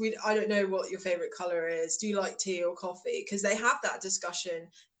flowers. I don't know what your favorite color is. Do you like tea or coffee? Because they have that discussion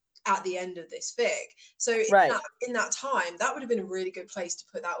at the end of this fic. So in that time, that would have been a really good place to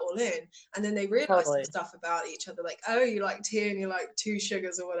put that all in. And then they realize some stuff about each other, like, oh, you like tea and you like 2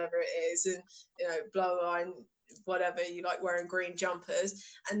 sugars or whatever it is, and, you know, blah blah, and whatever, you like wearing green jumpers.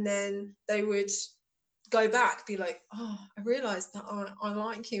 And then they would go back, be like, oh, I realized that I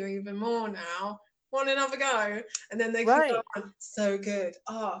like you even more now. Want another go? And then they could go on, so good.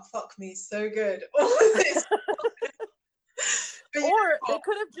 Oh, fuck me, so good. All of this. Or they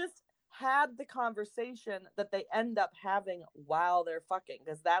could have just had the conversation that they end up having while they're fucking,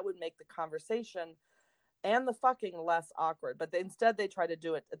 because that would make the conversation and the fucking less awkward. But instead they try to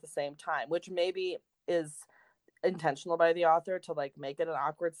do it at the same time, which maybe is intentional by the author to like make it an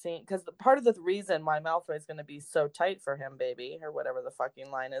awkward scene, because part of the reason why Malfoy is going to be so tight for him, baby, or whatever the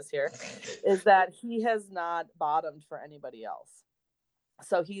fucking line is here, is that he has not bottomed for anybody else.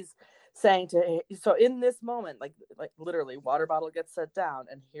 So he's saying so in this moment, like literally, water bottle gets set down,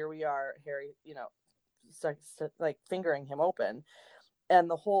 and here we are, Harry, you know, starts like fingering him open, and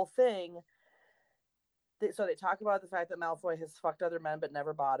the whole thing. So they talk about the fact that Malfoy has fucked other men but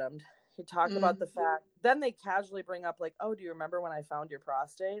never bottomed. He talk about the fact, then they casually bring up like, oh, do you remember when I found your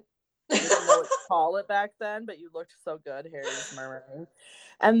prostate? I didn't know what to call it back then, but you looked so good, Harry's murmuring.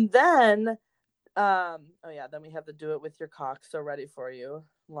 And then oh yeah, then we have the do it with your cock so ready for you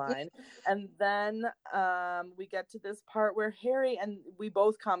line. And then we get to this part where Harry, and we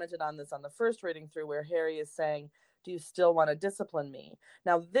both commented on this on the first reading through, where Harry is saying, do you still want to discipline me?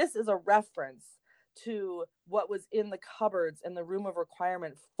 Now this is a reference to what was in the cupboards in the room of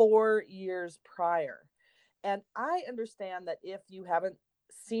requirement 4 years prior. And I understand that if you haven't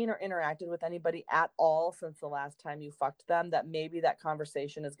seen or interacted with anybody at all since the last time you fucked them, that maybe that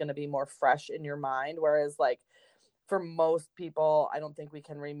conversation is going to be more fresh in your mind. Whereas like for most people, I don't think we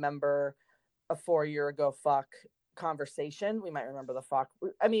can remember a 4 year ago fuck conversation. We might remember the fuck.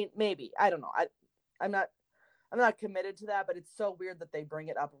 I mean, maybe, I don't know. I'm not committed to that, but it's so weird that they bring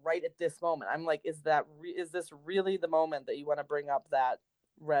it up right at this moment. I'm like, is this really the moment that you want to bring up that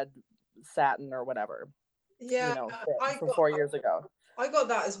red satin or whatever? Yeah, you know, from 4 years ago. I got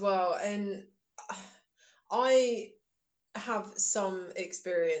that as well, and I have some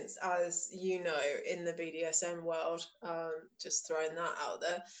experience, as you know, in the BDSM world. Just throwing that out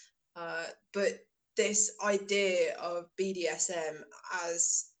there. But this idea of BDSM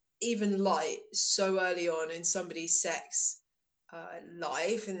as even light so early on in somebody's sex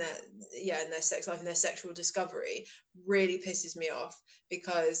life, in their sex life and their sexual discovery, really pisses me off.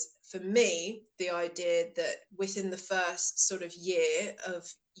 Because for me, the idea that within the first sort of year of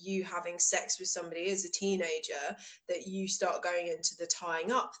you having sex with somebody as a teenager, that you start going into the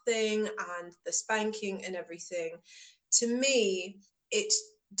tying up thing and the spanking and everything, to me it's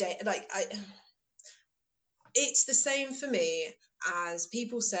it's the same for me as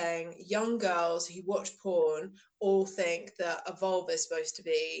people saying young girls who watch porn all think that a vulva is supposed to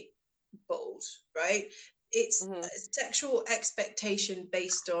be bald, right? It's a sexual expectation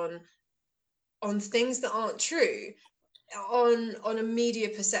based on things that aren't true, on a media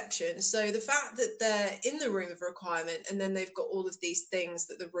perception. So the fact that they're in the room of requirement and then they've got all of these things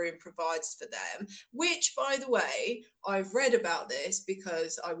that the room provides for them, which, by the way, I've read about this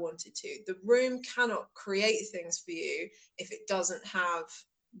because I wanted to. The room cannot create things for you if it doesn't have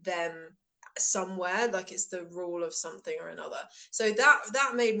them somewhere, like it's the rule of something or another. So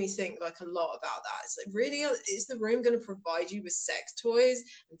that made me think like a lot about that. It's like, really, is the room going to provide you with sex toys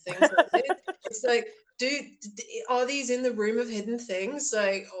and things like this? It's like, are these in the room of hidden things,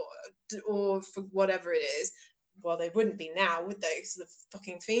 like, or for whatever it is? Well, they wouldn't be now, would they, because of the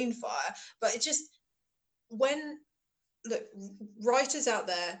fucking fiend fire. But it just, when, look, writers out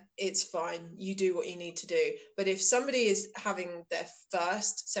there, it's fine, you do what you need to do. But if somebody is having their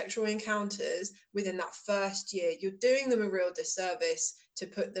first sexual encounters within that first year, you're doing them a real disservice to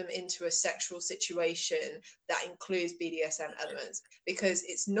put them into a sexual situation that includes BDSM elements, because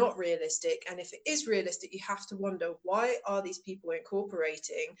it's not realistic. And if it is realistic, you have to wonder, why are these people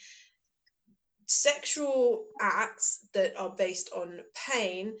incorporating sexual acts that are based on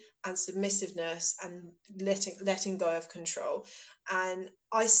pain and submissiveness and letting go of control? And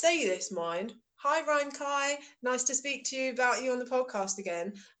I say this, mind. Hi, Ryan Kai. Nice to speak to you about you on the podcast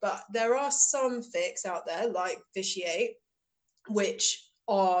again. But there are some fics out there, like Vitiate, which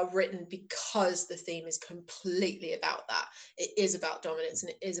are written because the theme is completely about that. It is about dominance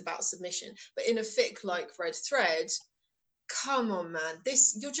and it is about submission. But in a fic like Red Thread, come on, man,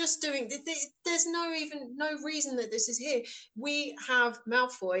 this, you're just doing, there's no reason that this is here. We have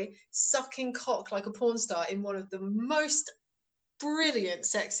Malfoy sucking cock like a porn star in one of the most brilliant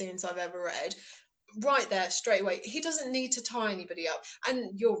sex scenes I've ever read, right there straight away. He doesn't need to tie anybody up.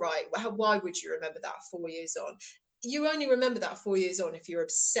 And you're right, why would you remember that 4 years on? You only remember that 4 years on if you're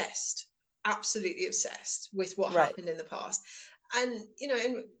obsessed, absolutely obsessed with what happened in the past. And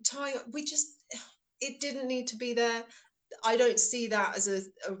and tying up, it didn't need to be there. I don't see that as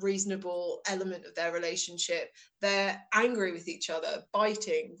a reasonable element of their relationship. They're angry with each other,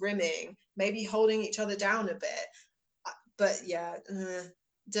 biting, rimming, maybe holding each other down a bit. But yeah,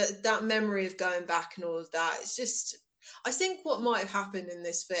 that memory of going back and all of that, it's just, I think what might have happened in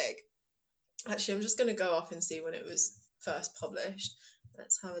this fic, actually, I'm just going to go off and see when it was first published.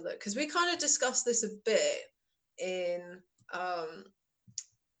 Let's have a look, because we kind of discussed this a bit in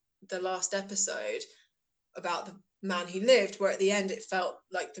the last episode about The Man Who Lived, where at the end it felt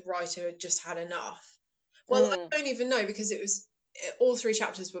like the writer had just had enough. Well, I don't even know, because all 3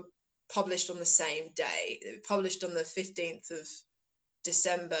 chapters were published on the same day. It was published on the 15th of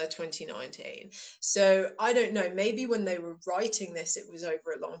December 2019. So I don't know, maybe when they were writing this it was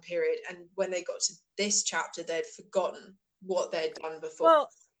over a long period, and when they got to this chapter they'd forgotten what they'd done before. Well,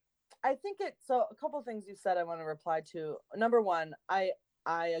 I think so a couple of things you said I want to reply to. Number one, I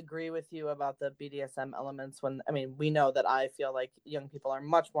agree with you about the BDSM elements. We know that I feel like young people are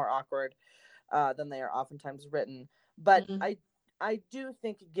much more awkward than they are oftentimes written, but I do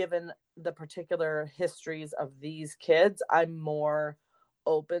think, given the particular histories of these kids, I'm more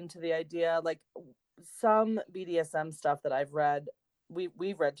open to the idea. Like, some BDSM stuff that I've read,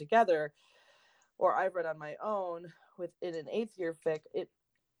 we've read together, or I've read on my own within an 8th year fic,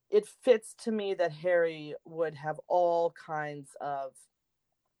 it fits to me that Harry would have all kinds of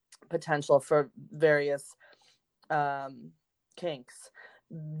potential for various kinks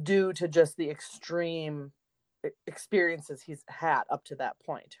due to just the extreme experiences he's had up to that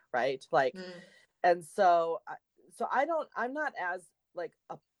point, right? Like, and so I'm not as like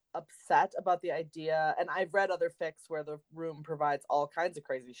upset about the idea. And I've read other fics where the room provides all kinds of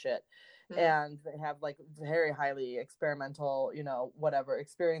crazy shit, and they have like very highly experimental, whatever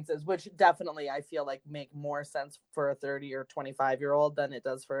experiences, which definitely I feel like make more sense for a 30 or 25-year-old than it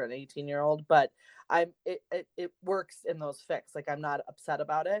does for an 18-year-old. But it works in those fics. Like, I'm not upset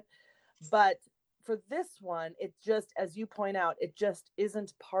about it. But for this one, it just, as you point out, it just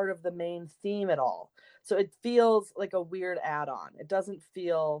isn't part of the main theme at all. So it feels like a weird add-on. It doesn't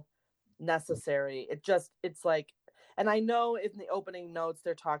feel necessary. It's like, and I know in the opening notes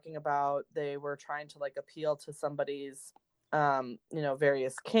they're talking about they were trying to like appeal to somebody's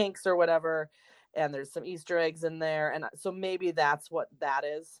various kinks or whatever, and there's some Easter eggs in there, and so maybe that's what that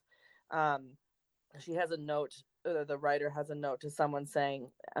is. She has a note, the writer has a note to someone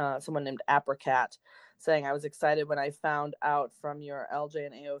saying, someone named Apricat, saying, I was excited when I found out from your LJ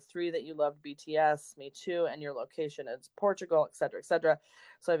and AO3 that you loved BTS, me too, and your location is Portugal, etc., etc.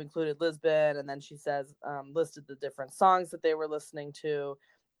 So I've included Lisbon, and then she says, listed the different songs that they were listening to,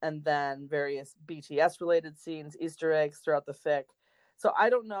 and then various BTS related scenes, Easter eggs throughout the fic. So I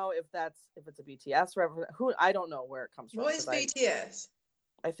don't know if it's a BTS reference. I don't know where it comes from. What is BTS?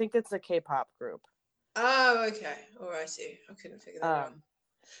 I think it's a K-pop group. Oh, okay. All righty. I couldn't figure that out.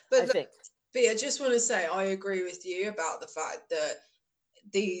 But I just want to say, I agree with you about the fact that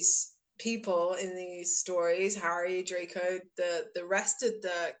these people in these stories, Harry, Draco, the rest of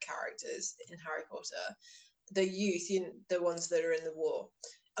the characters in Harry Potter, the youth, the ones that are in the war,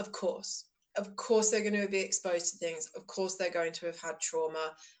 of course they're going to be exposed to things. Of course they're going to have had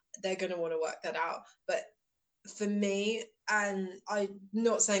trauma. They're going to want to work that out. But for me, and I'm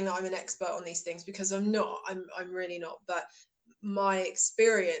not saying that I'm an expert on these things, because I'm not, I'm really not, but my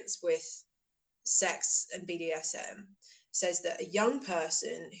experience with sex and BDSM says that a young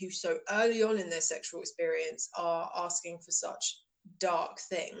person who so early on in their sexual experience are asking for such dark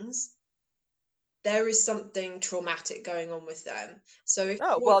things there is something traumatic going on with them. So if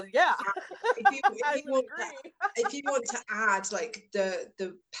you well, yeah. if you want to add like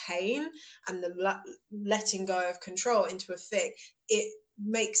the pain and the letting go of control into a fic, it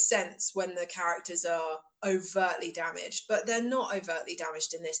makes sense when the characters are overtly damaged, but they're not overtly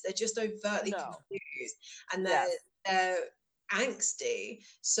damaged in this. They're just overtly confused, and they're angsty.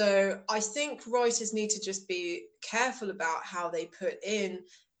 So I think writers need to just be careful about how they put in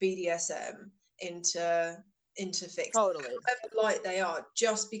BDSM into fics, totally, however light they are,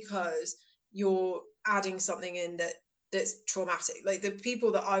 just because you're adding something in that's traumatic. Like the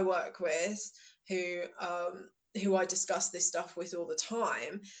people that I work with who I discuss this stuff with all the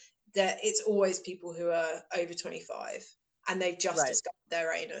time, that it's always people who are over 25 and they've just discovered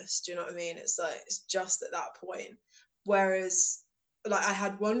their anus. Do you know what I mean? It's like, it's just at that point. Whereas like I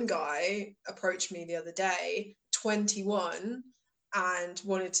had one guy approach me the other day, 21, and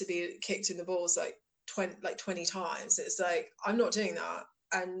wanted to be kicked in the balls like 20 times. It's like, I'm not doing that,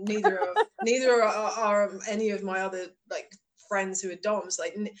 and neither are any of my other like friends who are doms.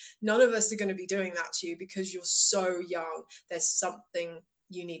 Like none of us are going to be doing that to you because you're so young. There's something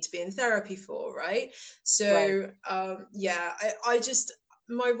you need to be in therapy for, right? So yeah, I just,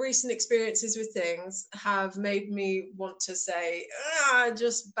 my recent experiences with things have made me want to say,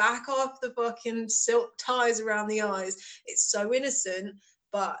 just back off the fucking silk ties around the eyes. It's so innocent,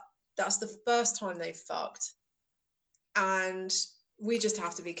 but that's the first time they've fucked, and we just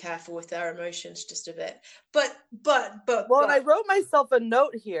have to be careful with their emotions just a bit. But and I wrote myself a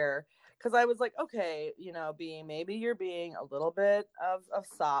note here because I was like, okay, you know, maybe you're being a little bit of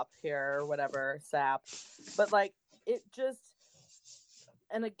sop here or whatever, sap, but like it just,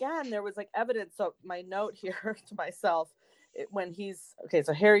 and again, there was like evidence. So my note here to myself, when he's okay,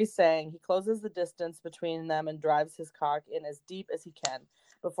 so Harry's saying he closes the distance between them and drives his cock in as deep as he can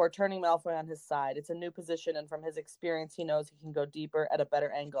before turning Malfoy on his side. It's a new position, and from his experience, he knows he can go deeper at a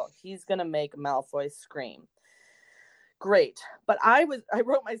better angle. He's gonna make Malfoy scream. Great. But I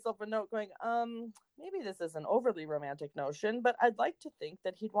wrote myself a note going, maybe this is an overly romantic notion, but I'd like to think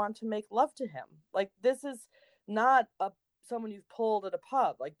that he'd want to make love to him. Like, this is not someone you've pulled at a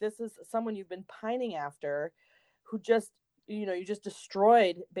pub. Like, this is someone you've been pining after, who just, you know, you just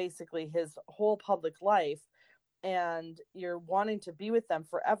destroyed basically his whole public life, and you're wanting to be with them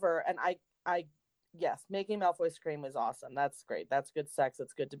forever. And I yes, making Malfoy scream is awesome. That's great. That's good sex.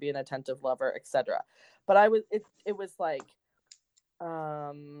 It's good to be an attentive lover, etc. But it was like,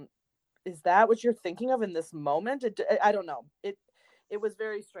 is that what you're thinking of in this moment? I don't know. It was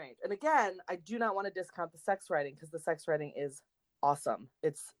very strange. And again, I do not want to discount the sex writing, because the sex writing is awesome.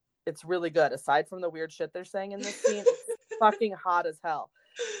 It's really good. Aside from the weird shit they're saying in this scene, it's fucking hot as hell.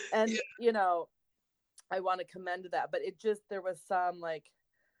 And you know, I want to commend that. But it just, there was some like,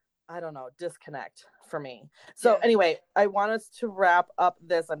 I don't know, disconnect for me. So anyway, I want us to wrap up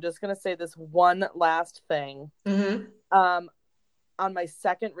this. I'm just going to say this one last thing. On my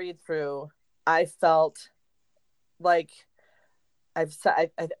second read through, I felt like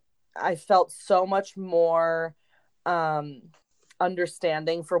I felt so much more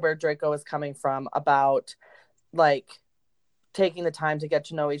understanding for where Draco is coming from about like taking the time to get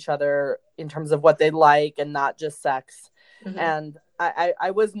to know each other in terms of what they like and not just sex. And I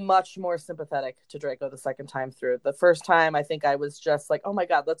was much more sympathetic to Draco the second time through. The first time, I think I was just like, oh my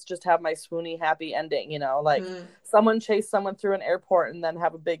God, let's just have my swoony happy ending, you know, like someone chase someone through an airport and then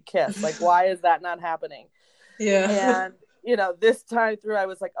have a big kiss. Like, why is that not happening? And, you know, this time through, I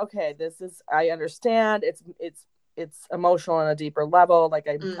was like, okay, this is, I understand. It's emotional on a deeper level. Like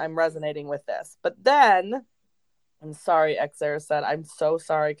I'm resonating with this. But then, I'm sorry, Xer said, I'm so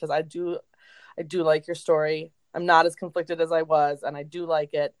sorry, because I do like your story. I'm not as conflicted as I was, and I do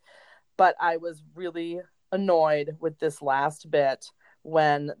like it. But I was really annoyed with this last bit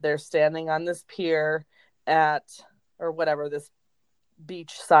when they're standing on this pier or whatever, this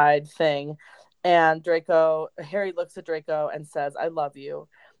beachside thing. And Harry looks at Draco and says, I love you.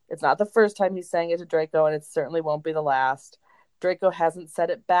 It's not the first time he's saying it to Draco, and it certainly won't be the last. Draco hasn't said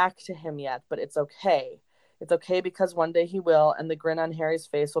it back to him yet, but it's okay. It's okay, because one day he will, and the grin on Harry's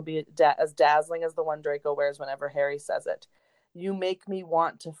face will be as dazzling as the one Draco wears whenever Harry says it. You make me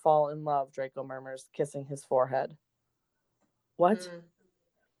want to fall in love, Draco murmurs, kissing his forehead. What?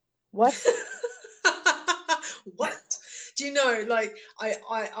 What? What? Do you know, like,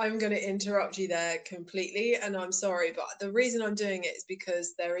 I'm going to interrupt you there completely, and I'm sorry, but the reason I'm doing it is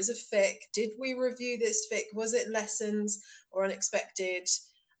because there is a fic. Did we review this fic? Was it Lessons or Unexpected?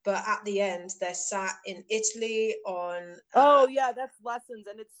 But at the end, they're sat in Italy on... oh, yeah, that's Lessons,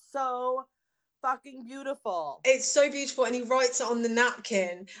 and it's so fucking beautiful. It's so beautiful, and he writes it on the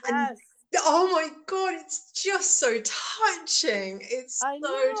napkin. Yes. Oh my God, it's just so touching. It's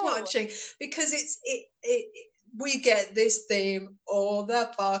so touching because we get this theme all the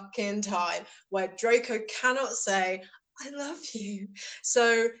fucking time where Draco cannot say I love you,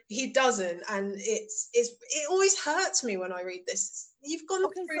 so he doesn't, and it always hurts me when I read this. You've gone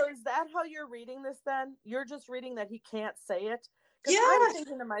okay through... So is that how you're reading this then? You're just reading that he can't say it? Because I'm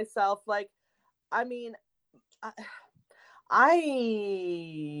thinking to myself, like, I mean,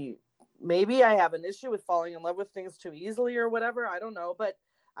 I maybe I have an issue with falling in love with things too easily or whatever, I don't know, but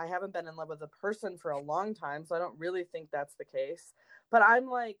I haven't been in love with a person for a long time, so I don't really think that's the case. But I'm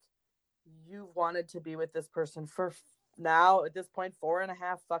like, you've wanted to be with this person for now at this point 4.5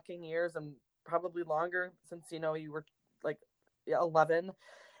 fucking years, and probably longer, since you were like 11,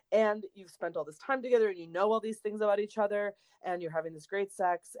 and you've spent all this time together, and you know all these things about each other, and you're having this great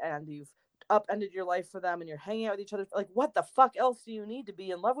sex, and you've upended your life for them, and you're hanging out with each other. Like, what the fuck else do you need to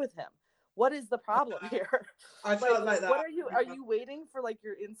be in love with him? What is the problem here? I felt like that. What are you waiting for, like,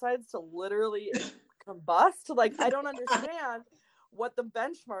 your insides to literally combust? Like, I don't understand what the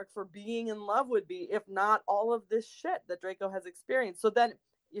benchmark for being in love would be if not all of this shit that Draco has experienced. So then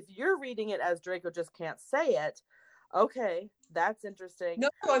if you're reading it as Draco just can't say it, okay, that's interesting. No,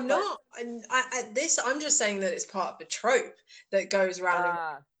 I'm not. And I'm just saying that it's part of the trope that goes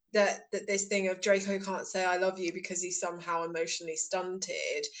around that this thing of Draco can't say I love you because he's somehow emotionally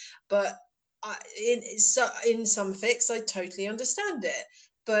stunted. But in some fics, I totally understand it.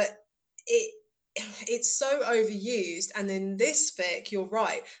 But it's so overused. And in this fic, you're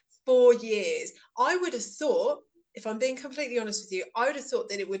right, 4 years. I would have thought, if I'm being completely honest with you, I would have thought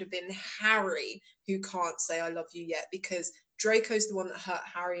that it would have been Harry who can't say I love you yet, because Draco's the one that hurt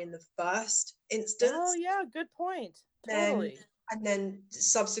Harry in the first instance. Oh yeah, good point. Totally. And then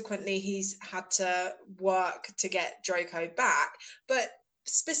subsequently he's had to work to get Draco back. But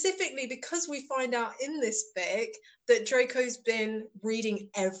specifically because we find out in this fic that Draco's been reading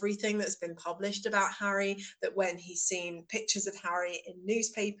everything that's been published about Harry, that when he's seen pictures of Harry in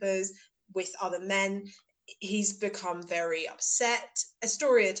newspapers with other men, he's become very upset.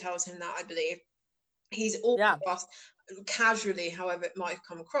 Astoria tells him that, I believe. He's always asked casually, however it might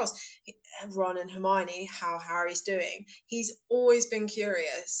come across, Ron and Hermione, how Harry's doing. He's always been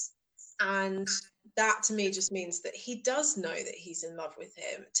curious, and that to me just means that he does know that he's in love with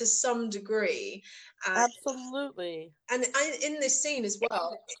him to some degree. Absolutely. And in this scene as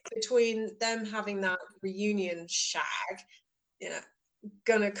well, between them having that reunion shag,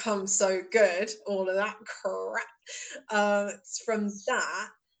 gonna come so good, all of that crap, from that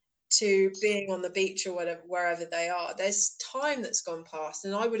to being on the beach or whatever, wherever they are, there's time that's gone past,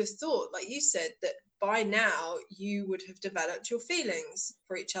 and I would have thought, like you said, that by now you would have developed your feelings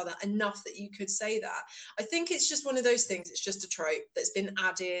for each other enough that you could say that. I think it's just one of those things, it's just a trope that's been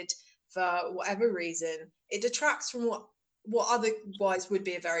added for whatever reason. It detracts from what otherwise would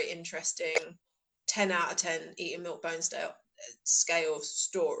be a very interesting 10 out of 10 eating milk bone scale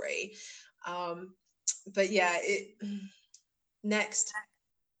story. But yeah, next.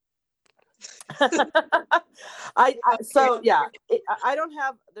 I don't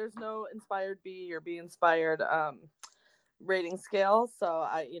have, there's no inspired B or be inspired rating scale, so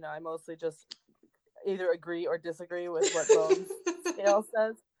I mostly just either agree or disagree with what Bone's scale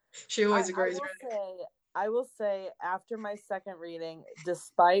says. She always agrees. I will say after my second reading,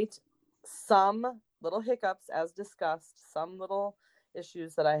 despite some little hiccups as discussed, some little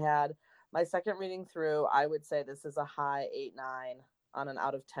issues that I had, my second reading through, I would say this is a high 8-9 on an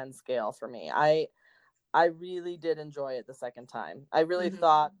out of 10 scale for me. I really did enjoy it the second time. I really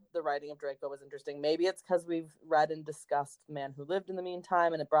thought the writing of Draco was interesting. Maybe it's because we've read and discussed Man Who Lived in the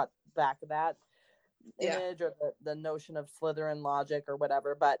Meantime, and it brought back that image or the notion of Slytherin logic or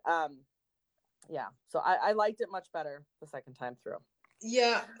whatever. But so I liked it much better the second time through.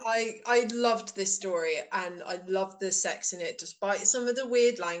 Yeah, I loved this story, and I loved the sex in it. Despite some of the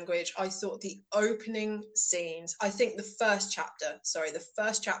weird language, I thought the opening scenes, I think the first chapter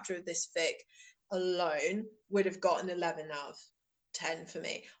of this fic alone would have got an 11 out of 10 for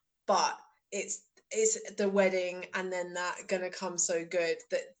me. But it's the wedding and then that gonna come so good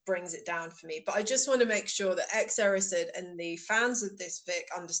that brings it down for me. But I just want to make sure that Ericid and the fans of this fic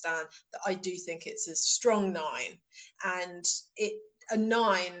understand that I do think it's a strong 9, and a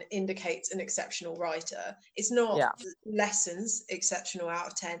 9 indicates an exceptional writer. It's not lessons exceptional out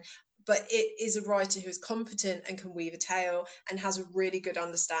of 10, but it is a writer who is competent and can weave a tale and has a really good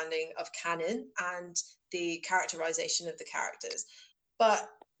understanding of canon and the characterization of the characters. But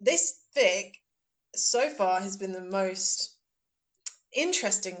this fic so far has been the most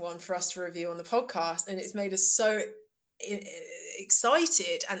interesting one for us to review on the podcast, and it's made us so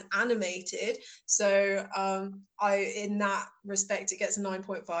excited and animated. So in that respect, it gets a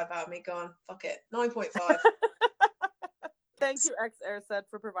 9.5 out of me. Go on, fuck it, 9.5. Thank you, X Airset,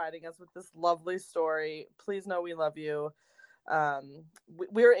 for providing us with this lovely story. Please know we love you.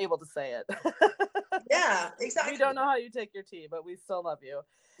 We were able to say it. Yeah, exactly. We don't know how you take your tea, but we still love you.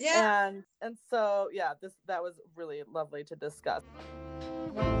 Yeah. And so yeah, that was really lovely to discuss.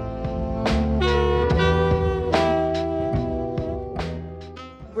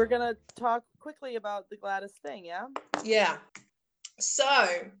 We're gonna talk quickly about the Gladdest thing, yeah? Yeah.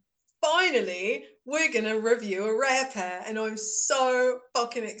 So finally, we're going to review a rare pair, and I'm so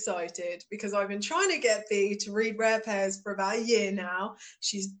fucking excited because I've been trying to get Bea to read rare pairs for about a year now.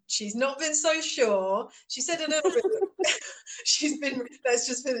 She's not been so sure. She said a little bit. Let's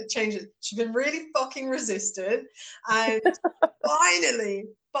just change it. She's been really fucking resistant, and finally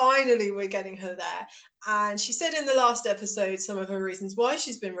we're getting her there. And she said in the last episode some of her reasons why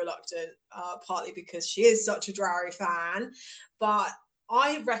she's been reluctant, partly because she is such a Drarry fan, but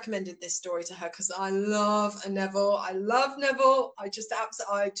I recommended this story to her because I love Neville. I love Neville. I just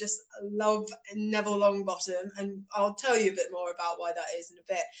love Neville Longbottom, and I'll tell you a bit more about why that is in a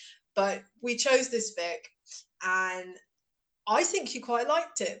bit. But we chose this fic, and I think you quite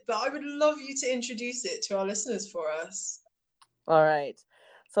liked it, but I would love you to introduce it to our listeners for us. All right.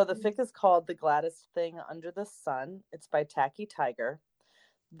 So the fic is called The Gladdest Thing Under the Sun. It's by Tacky Tiger.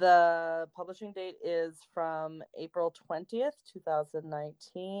 The publishing date is from April 20th,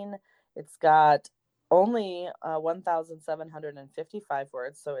 2019. It's got only 1,755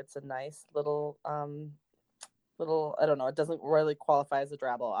 words, so it's a nice little, I don't know, it doesn't really qualify as a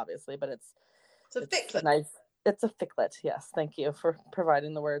drabble, obviously, but it's a ficlet. It's a ficlet, yes. Thank you for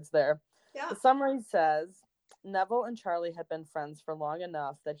providing the words there. Yeah. The summary says, Neville and Charlie had been friends for long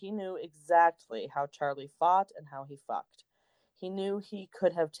enough that he knew exactly how Charlie fought and how he fucked. He knew he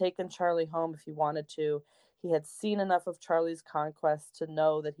could have taken Charlie home if he wanted to. He had seen enough of Charlie's conquest to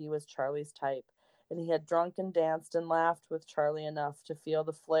know that he was Charlie's type, and he had drunk and danced and laughed with Charlie enough to feel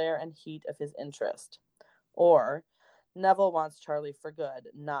the flare and heat of his interest. Or, Neville wants Charlie for good,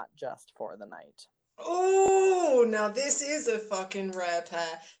 not just for the night. Oh, now this is a fucking rare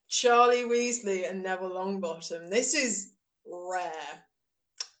pair. Charlie Weasley and Neville Longbottom. This is rare.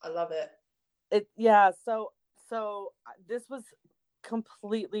 I love it. So this was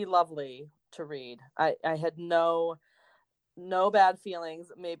completely lovely to read. I had no bad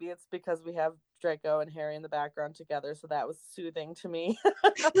feelings. Maybe it's because we have Draco and Harry in the background together, so that was soothing to me.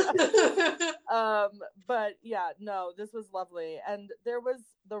 But yeah, no, this was lovely, and the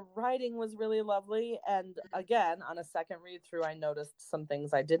writing was really lovely. And again, on a second read through, I noticed some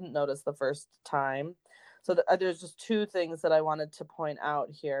things I didn't notice the first time. So there's just two things that I wanted to point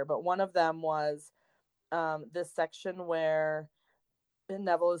out here, but one of them was this section where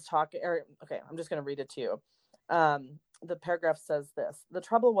Neville is talking. I'm just going to read it to you. The paragraph says this: the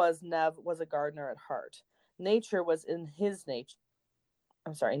trouble was Nev was a gardener at heart. Nature was in his nature.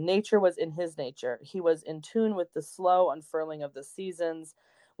 He was in tune with the slow unfurling of the seasons,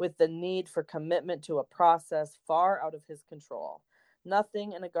 with the need for commitment to a process far out of his control.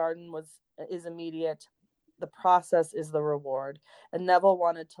 Nothing in a garden is immediate. The process is the reward, and Neville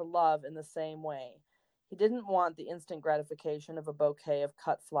wanted to love in the same way. He didn't want the instant gratification of a bouquet of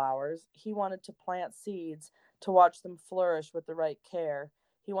cut flowers. He wanted to plant seeds, to watch them flourish with the right care.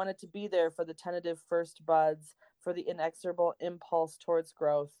 He wanted to be there for the tentative first buds, for the inexorable impulse towards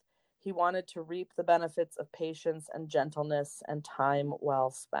growth. He wanted to reap the benefits of patience and gentleness and time well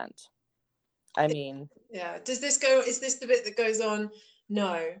spent. I mean... Yeah. Is this the bit that goes on?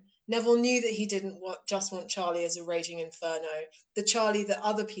 No. Neville knew that he didn't just want Charlie as a raging inferno, the Charlie that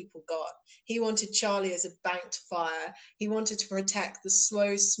other people got. He wanted Charlie as a banked fire. He wanted to protect the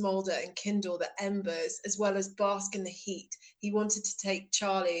slow smolder and kindle the embers, as well as bask in the heat. He wanted to take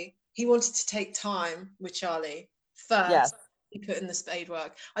time with Charlie. First, yes. He put in the spade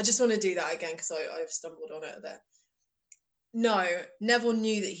work. I just want to do that again because I've stumbled on it a bit. No, Neville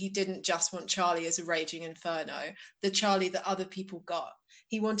knew that he didn't just want Charlie as a raging inferno, the Charlie that other people got.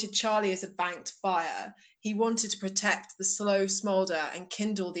 He wanted Charlie as a banked fire. He wanted to protect the slow smolder and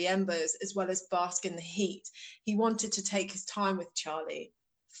kindle the embers, as well as bask in the heat. He wanted to take his time with Charlie.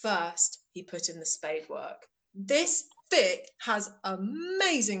 First, he put in the spade work. This fic has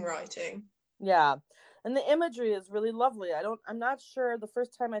amazing writing. Yeah. And the imagery is really lovely. I'm not sure. The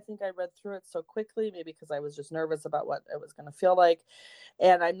first time I think I read through it so quickly, maybe because I was just nervous about what it was going to feel like.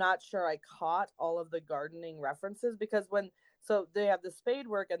 And I'm not sure I caught all of the gardening references, because so they have the spade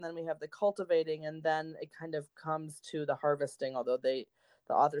work, and then we have the cultivating, and then it kind of comes to the harvesting, although the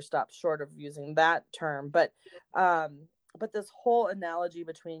the author stopped short of using that term, but this whole analogy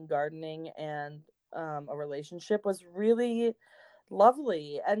between gardening and a relationship was really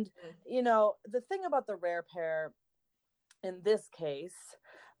lovely. And the thing about the rare pair in this case,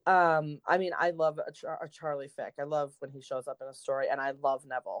 I mean, I love a Charlie fic. I love when he shows up in a story, and I love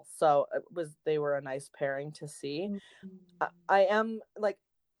Neville, so they were a nice pairing to see. I am like,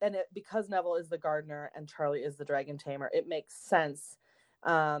 and because Neville is the gardener and Charlie is the dragon tamer, it makes sense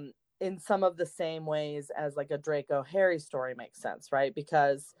in some of the same ways as like a Draco Harry story makes sense, right?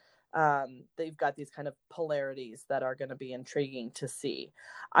 Because they've got these kind of polarities that are going to be intriguing to see.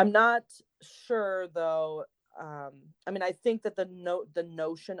 I'm not sure though. I mean, I think that the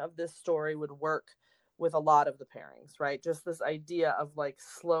notion of this story would work with a lot of the pairings, right? Just this idea of like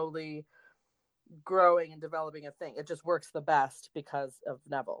slowly growing and developing a thing. It just works the best because of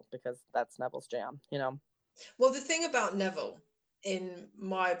Neville, because that's Neville's jam, Well, the thing about Neville, in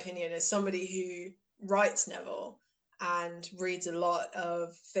my opinion, as somebody who writes Neville and reads a lot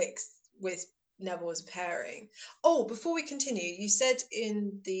of fics with Neville as a pairing. Oh, before we continue, you said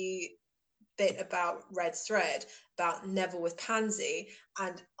in the bit about Red Thread about Neville with Pansy,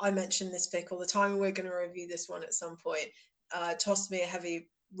 and I mention this fic all the time. We're going to review this one at some point. Toss me a heavy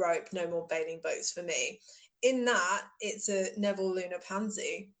rope, no more bailing boats for me. In that, it's a Neville Luna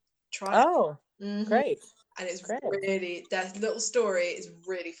Pansy. Try it. Oh, great. And it's really, that little story is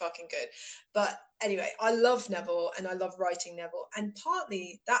really fucking good. But anyway, I love Neville and I love writing Neville. And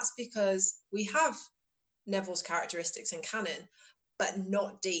partly that's because we have Neville's characteristics in canon, but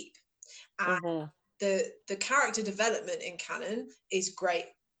not deep. And the character development in canon is great.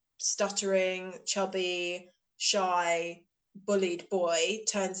 Stuttering, chubby, shy, bullied boy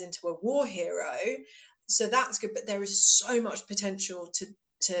turns into a war hero. So that's good. But there is so much potential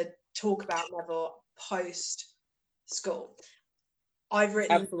to talk about Neville post school. I've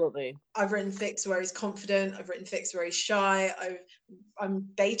written fics where he's confident. I've written fics where he's shy. I'm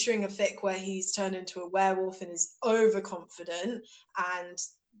betering a fic where he's turned into a werewolf and is overconfident and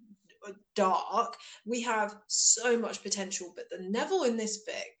dark. We have so much potential, but the Neville in this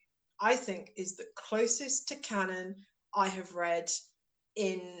fic, I think, is the closest to canon I have read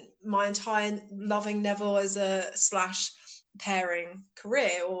in my entire loving Neville as a / pairing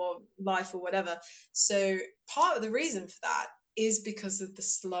career or life or whatever. So part of the reason for that is because of the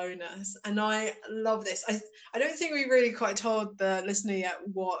slowness, and I love this. I don't think we really quite told the listener yet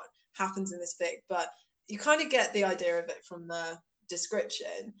what happens in this fic, but you kind of get the idea of it from the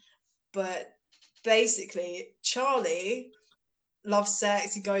description. But basically, Charlie loves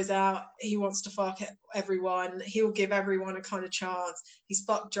sex. He goes out. He wants to fuck everyone. He'll give everyone a kind of chance. He's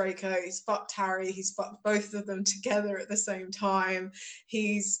fucked Draco. He's fucked Harry. He's fucked both of them together at the same time.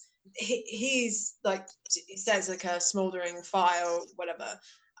 He's like, he says, like a smoldering fire, whatever.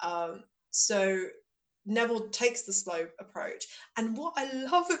 So Neville takes the slow approach. And what I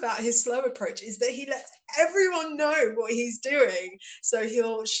love about his slow approach is that he lets everyone know what he's doing. So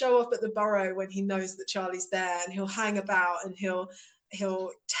he'll show up at the burrow when he knows that Charlie's there, and he'll hang about and he'll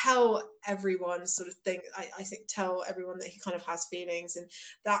tell everyone sort of thing. I think tell everyone that he kind of has feelings. And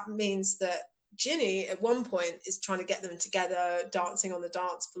that means that Ginny at one point is trying to get them together, dancing on the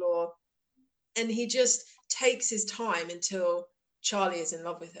dance floor. And he just takes his time until Charlie is in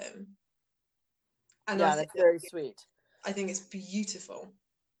love with him. And yeah, that's very sweet. I think it's beautiful.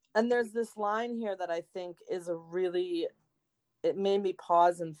 And there's this line here that I think is it made me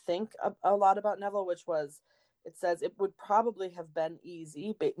pause and think a lot about Neville, which was, it says it would probably have been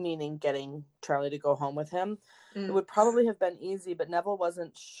easy, meaning getting Charlie to go home with him. It would probably have been easy, but Neville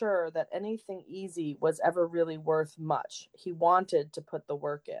wasn't sure that anything easy was ever really worth much. He wanted to put the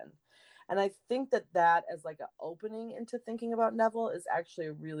work in. And I think that as like an opening into thinking about Neville is actually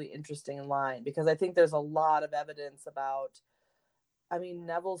a really interesting line, because I think there's a lot of evidence about, I mean,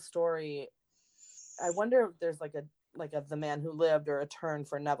 Neville's story. I wonder if there's like a The Man Who Lived or a turn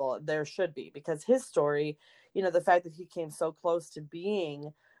for Neville. There should be, because his story, the fact that he came so close to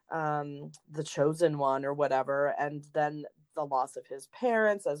being the chosen one or whatever, and then the loss of his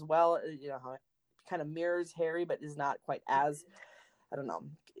parents as well, how it kind of mirrors Harry, but is not quite as, I don't know,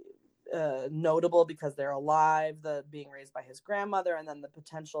 notable because they're alive, the being raised by his grandmother, and then the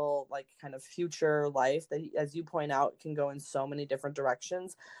potential like kind of future life that as you point out can go in so many different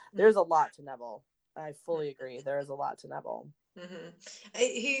directions. There's a lot to Neville. I fully agree. There is a lot to Neville.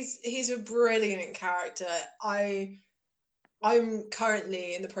 He's a brilliant character. I'm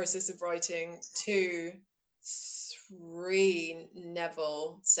currently in the process of writing 2-3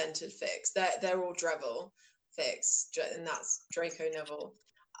 Neville centered fics. They're all Dreville fics, and that's Draco Neville.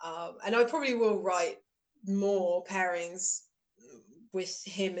 And I probably will write more pairings with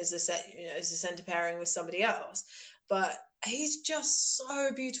him as a center pairing with somebody else. But he's just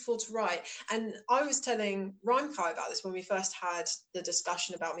so beautiful to write. And I was telling Rhyme Kai about this when we first had the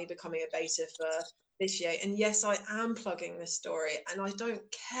discussion about me becoming a beta for Vitiate. And yes, I am plugging this story, and I don't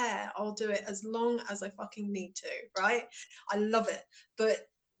care. I'll do it as long as I fucking need to, right? I love it. But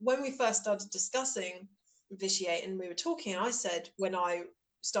when we first started discussing Vitiate and we were talking, I said when I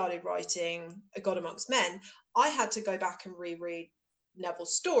started writing A God Amongst Men, I had to go back and reread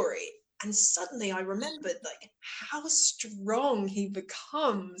Neville's story, and suddenly I remembered like how strong he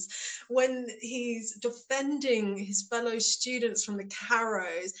becomes when he's defending his fellow students from the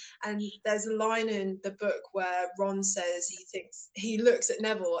Carrows. And there's a line in the book where Ron says he looks at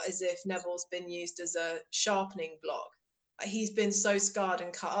Neville as if Neville's been used as a sharpening block. He's been so scarred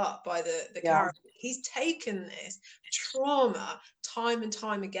and cut up by the Carrows. He's taken this trauma time and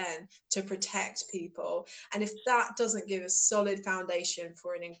time again to protect people. And if that doesn't give a solid foundation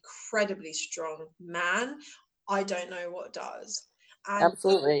for an incredibly strong man, I don't know what does. And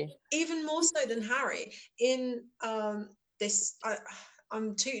absolutely, even more so than Harry in this,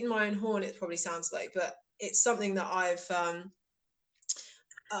 I'm tooting my own horn, it probably sounds like, but it's something that I've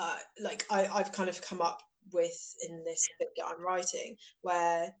I've kind of come up with in this book that I'm writing,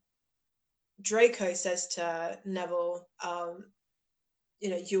 where Draco says to Neville,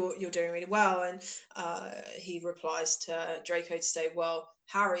 you're doing really well, and he replies to Draco to say, well,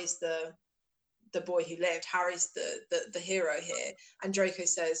 Harry's the boy who lived, Harry's the hero here. And Draco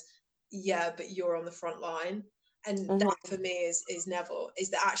says, yeah, but you're on the front line. And that for me is Neville,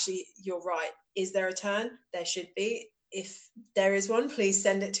 is that actually you're right. Is there a turn? There should be. If there is one, please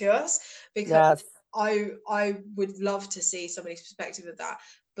send it to us, because I would love to see somebody's perspective of that.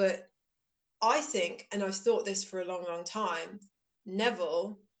 But I think, and I've thought this for a long, long time,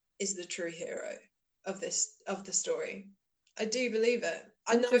 Neville is the true hero of the story. I do believe it.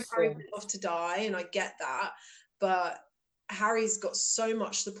 I know Harry would love to die, and I get that, but Harry's got so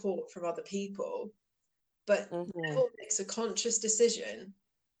much support from other people. But Neville makes a conscious decision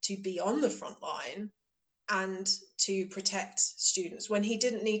to be on the front line and to protect students when he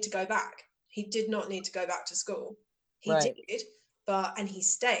didn't need to go back. He did not need to go back to school. He did, and he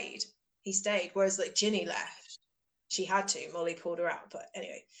stayed. He stayed, whereas like Ginny left. She had to. Molly pulled her out. But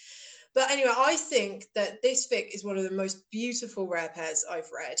anyway, I think that this fic is one of the most beautiful rare pairs I've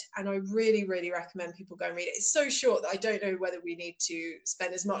read, and I really, really recommend people go and read it. It's so short that I don't know whether we need to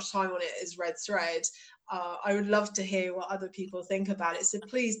spend as much time on it as Red Thread. I would love to hear what other people think about it. So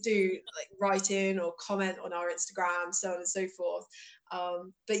please do write in or comment on our Instagram, so on and so forth.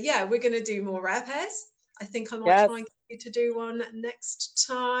 But yeah, we're going to do more rare pairs. I think I might try and get you to do one next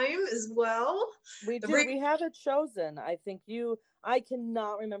time as well. We have it chosen. I think I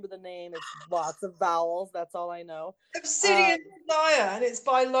cannot remember the name. It's lots of vowels. That's all I know. Obsidian Desire, and it's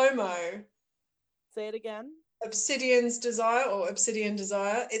by Lomo. Say it again. Obsidian's Desire or Obsidian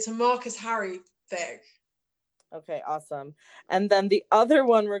Desire. It's a Marcus Harry fic. Okay, awesome. And then the other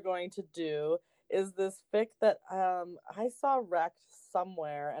one we're going to do is this fic that I saw wrecked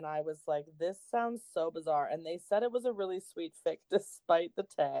somewhere, and I was like, this sounds so bizarre. And they said it was a really sweet fic despite the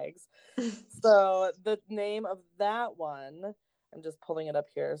tags. So the name of that one, I'm just pulling it up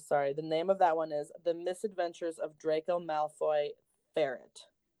here. Sorry. The name of that one is The Misadventures of Draco Malfoy Ferret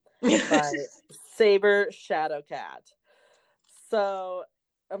by Saber Shadowcat. So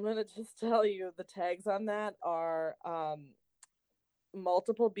I'm going to just tell you the tags on that are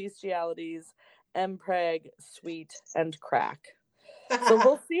multiple bestialities, empreg, sweet, and crack. So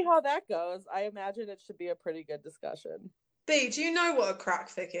we'll see how that goes. I imagine it should be a pretty good discussion. B, do you know what a crack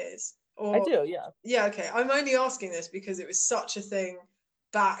fic is? I do, yeah. Yeah, okay. I'm only asking this because it was such a thing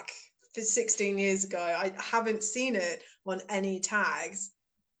back 16 years ago. I haven't seen it on any tags.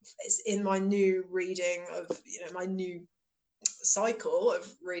 It's in my new reading of, my new cycle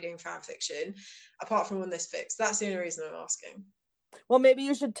of reading fan fiction, apart from on this fic. That's the only reason I'm asking. Well, maybe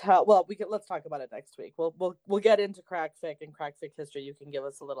you should tell. Well, let's talk about it next week. We'll get into crack fic and crack fic history. You can give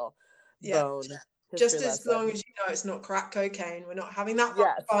us a little bone. Just as long as you know it's not crack cocaine. We're not having that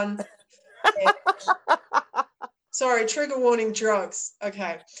fun. Sorry, trigger warning, drugs.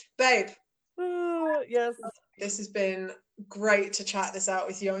 Okay, babe. Yes. This has been great to chat this out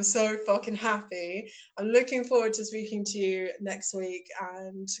with you. I'm so fucking happy. I'm looking forward to speaking to you next week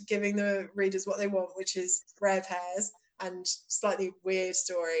and giving the readers what they want, which is rare pairs and slightly weird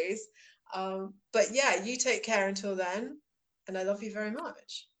stories. But yeah, you take care until then, and I love you very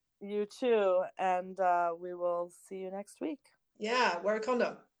much. You too, and we will see you next week. Yeah, wear a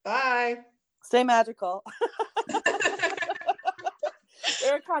condom. Bye. Stay magical.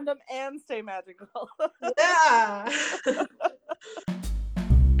 Wear a condom and stay magical. Yeah.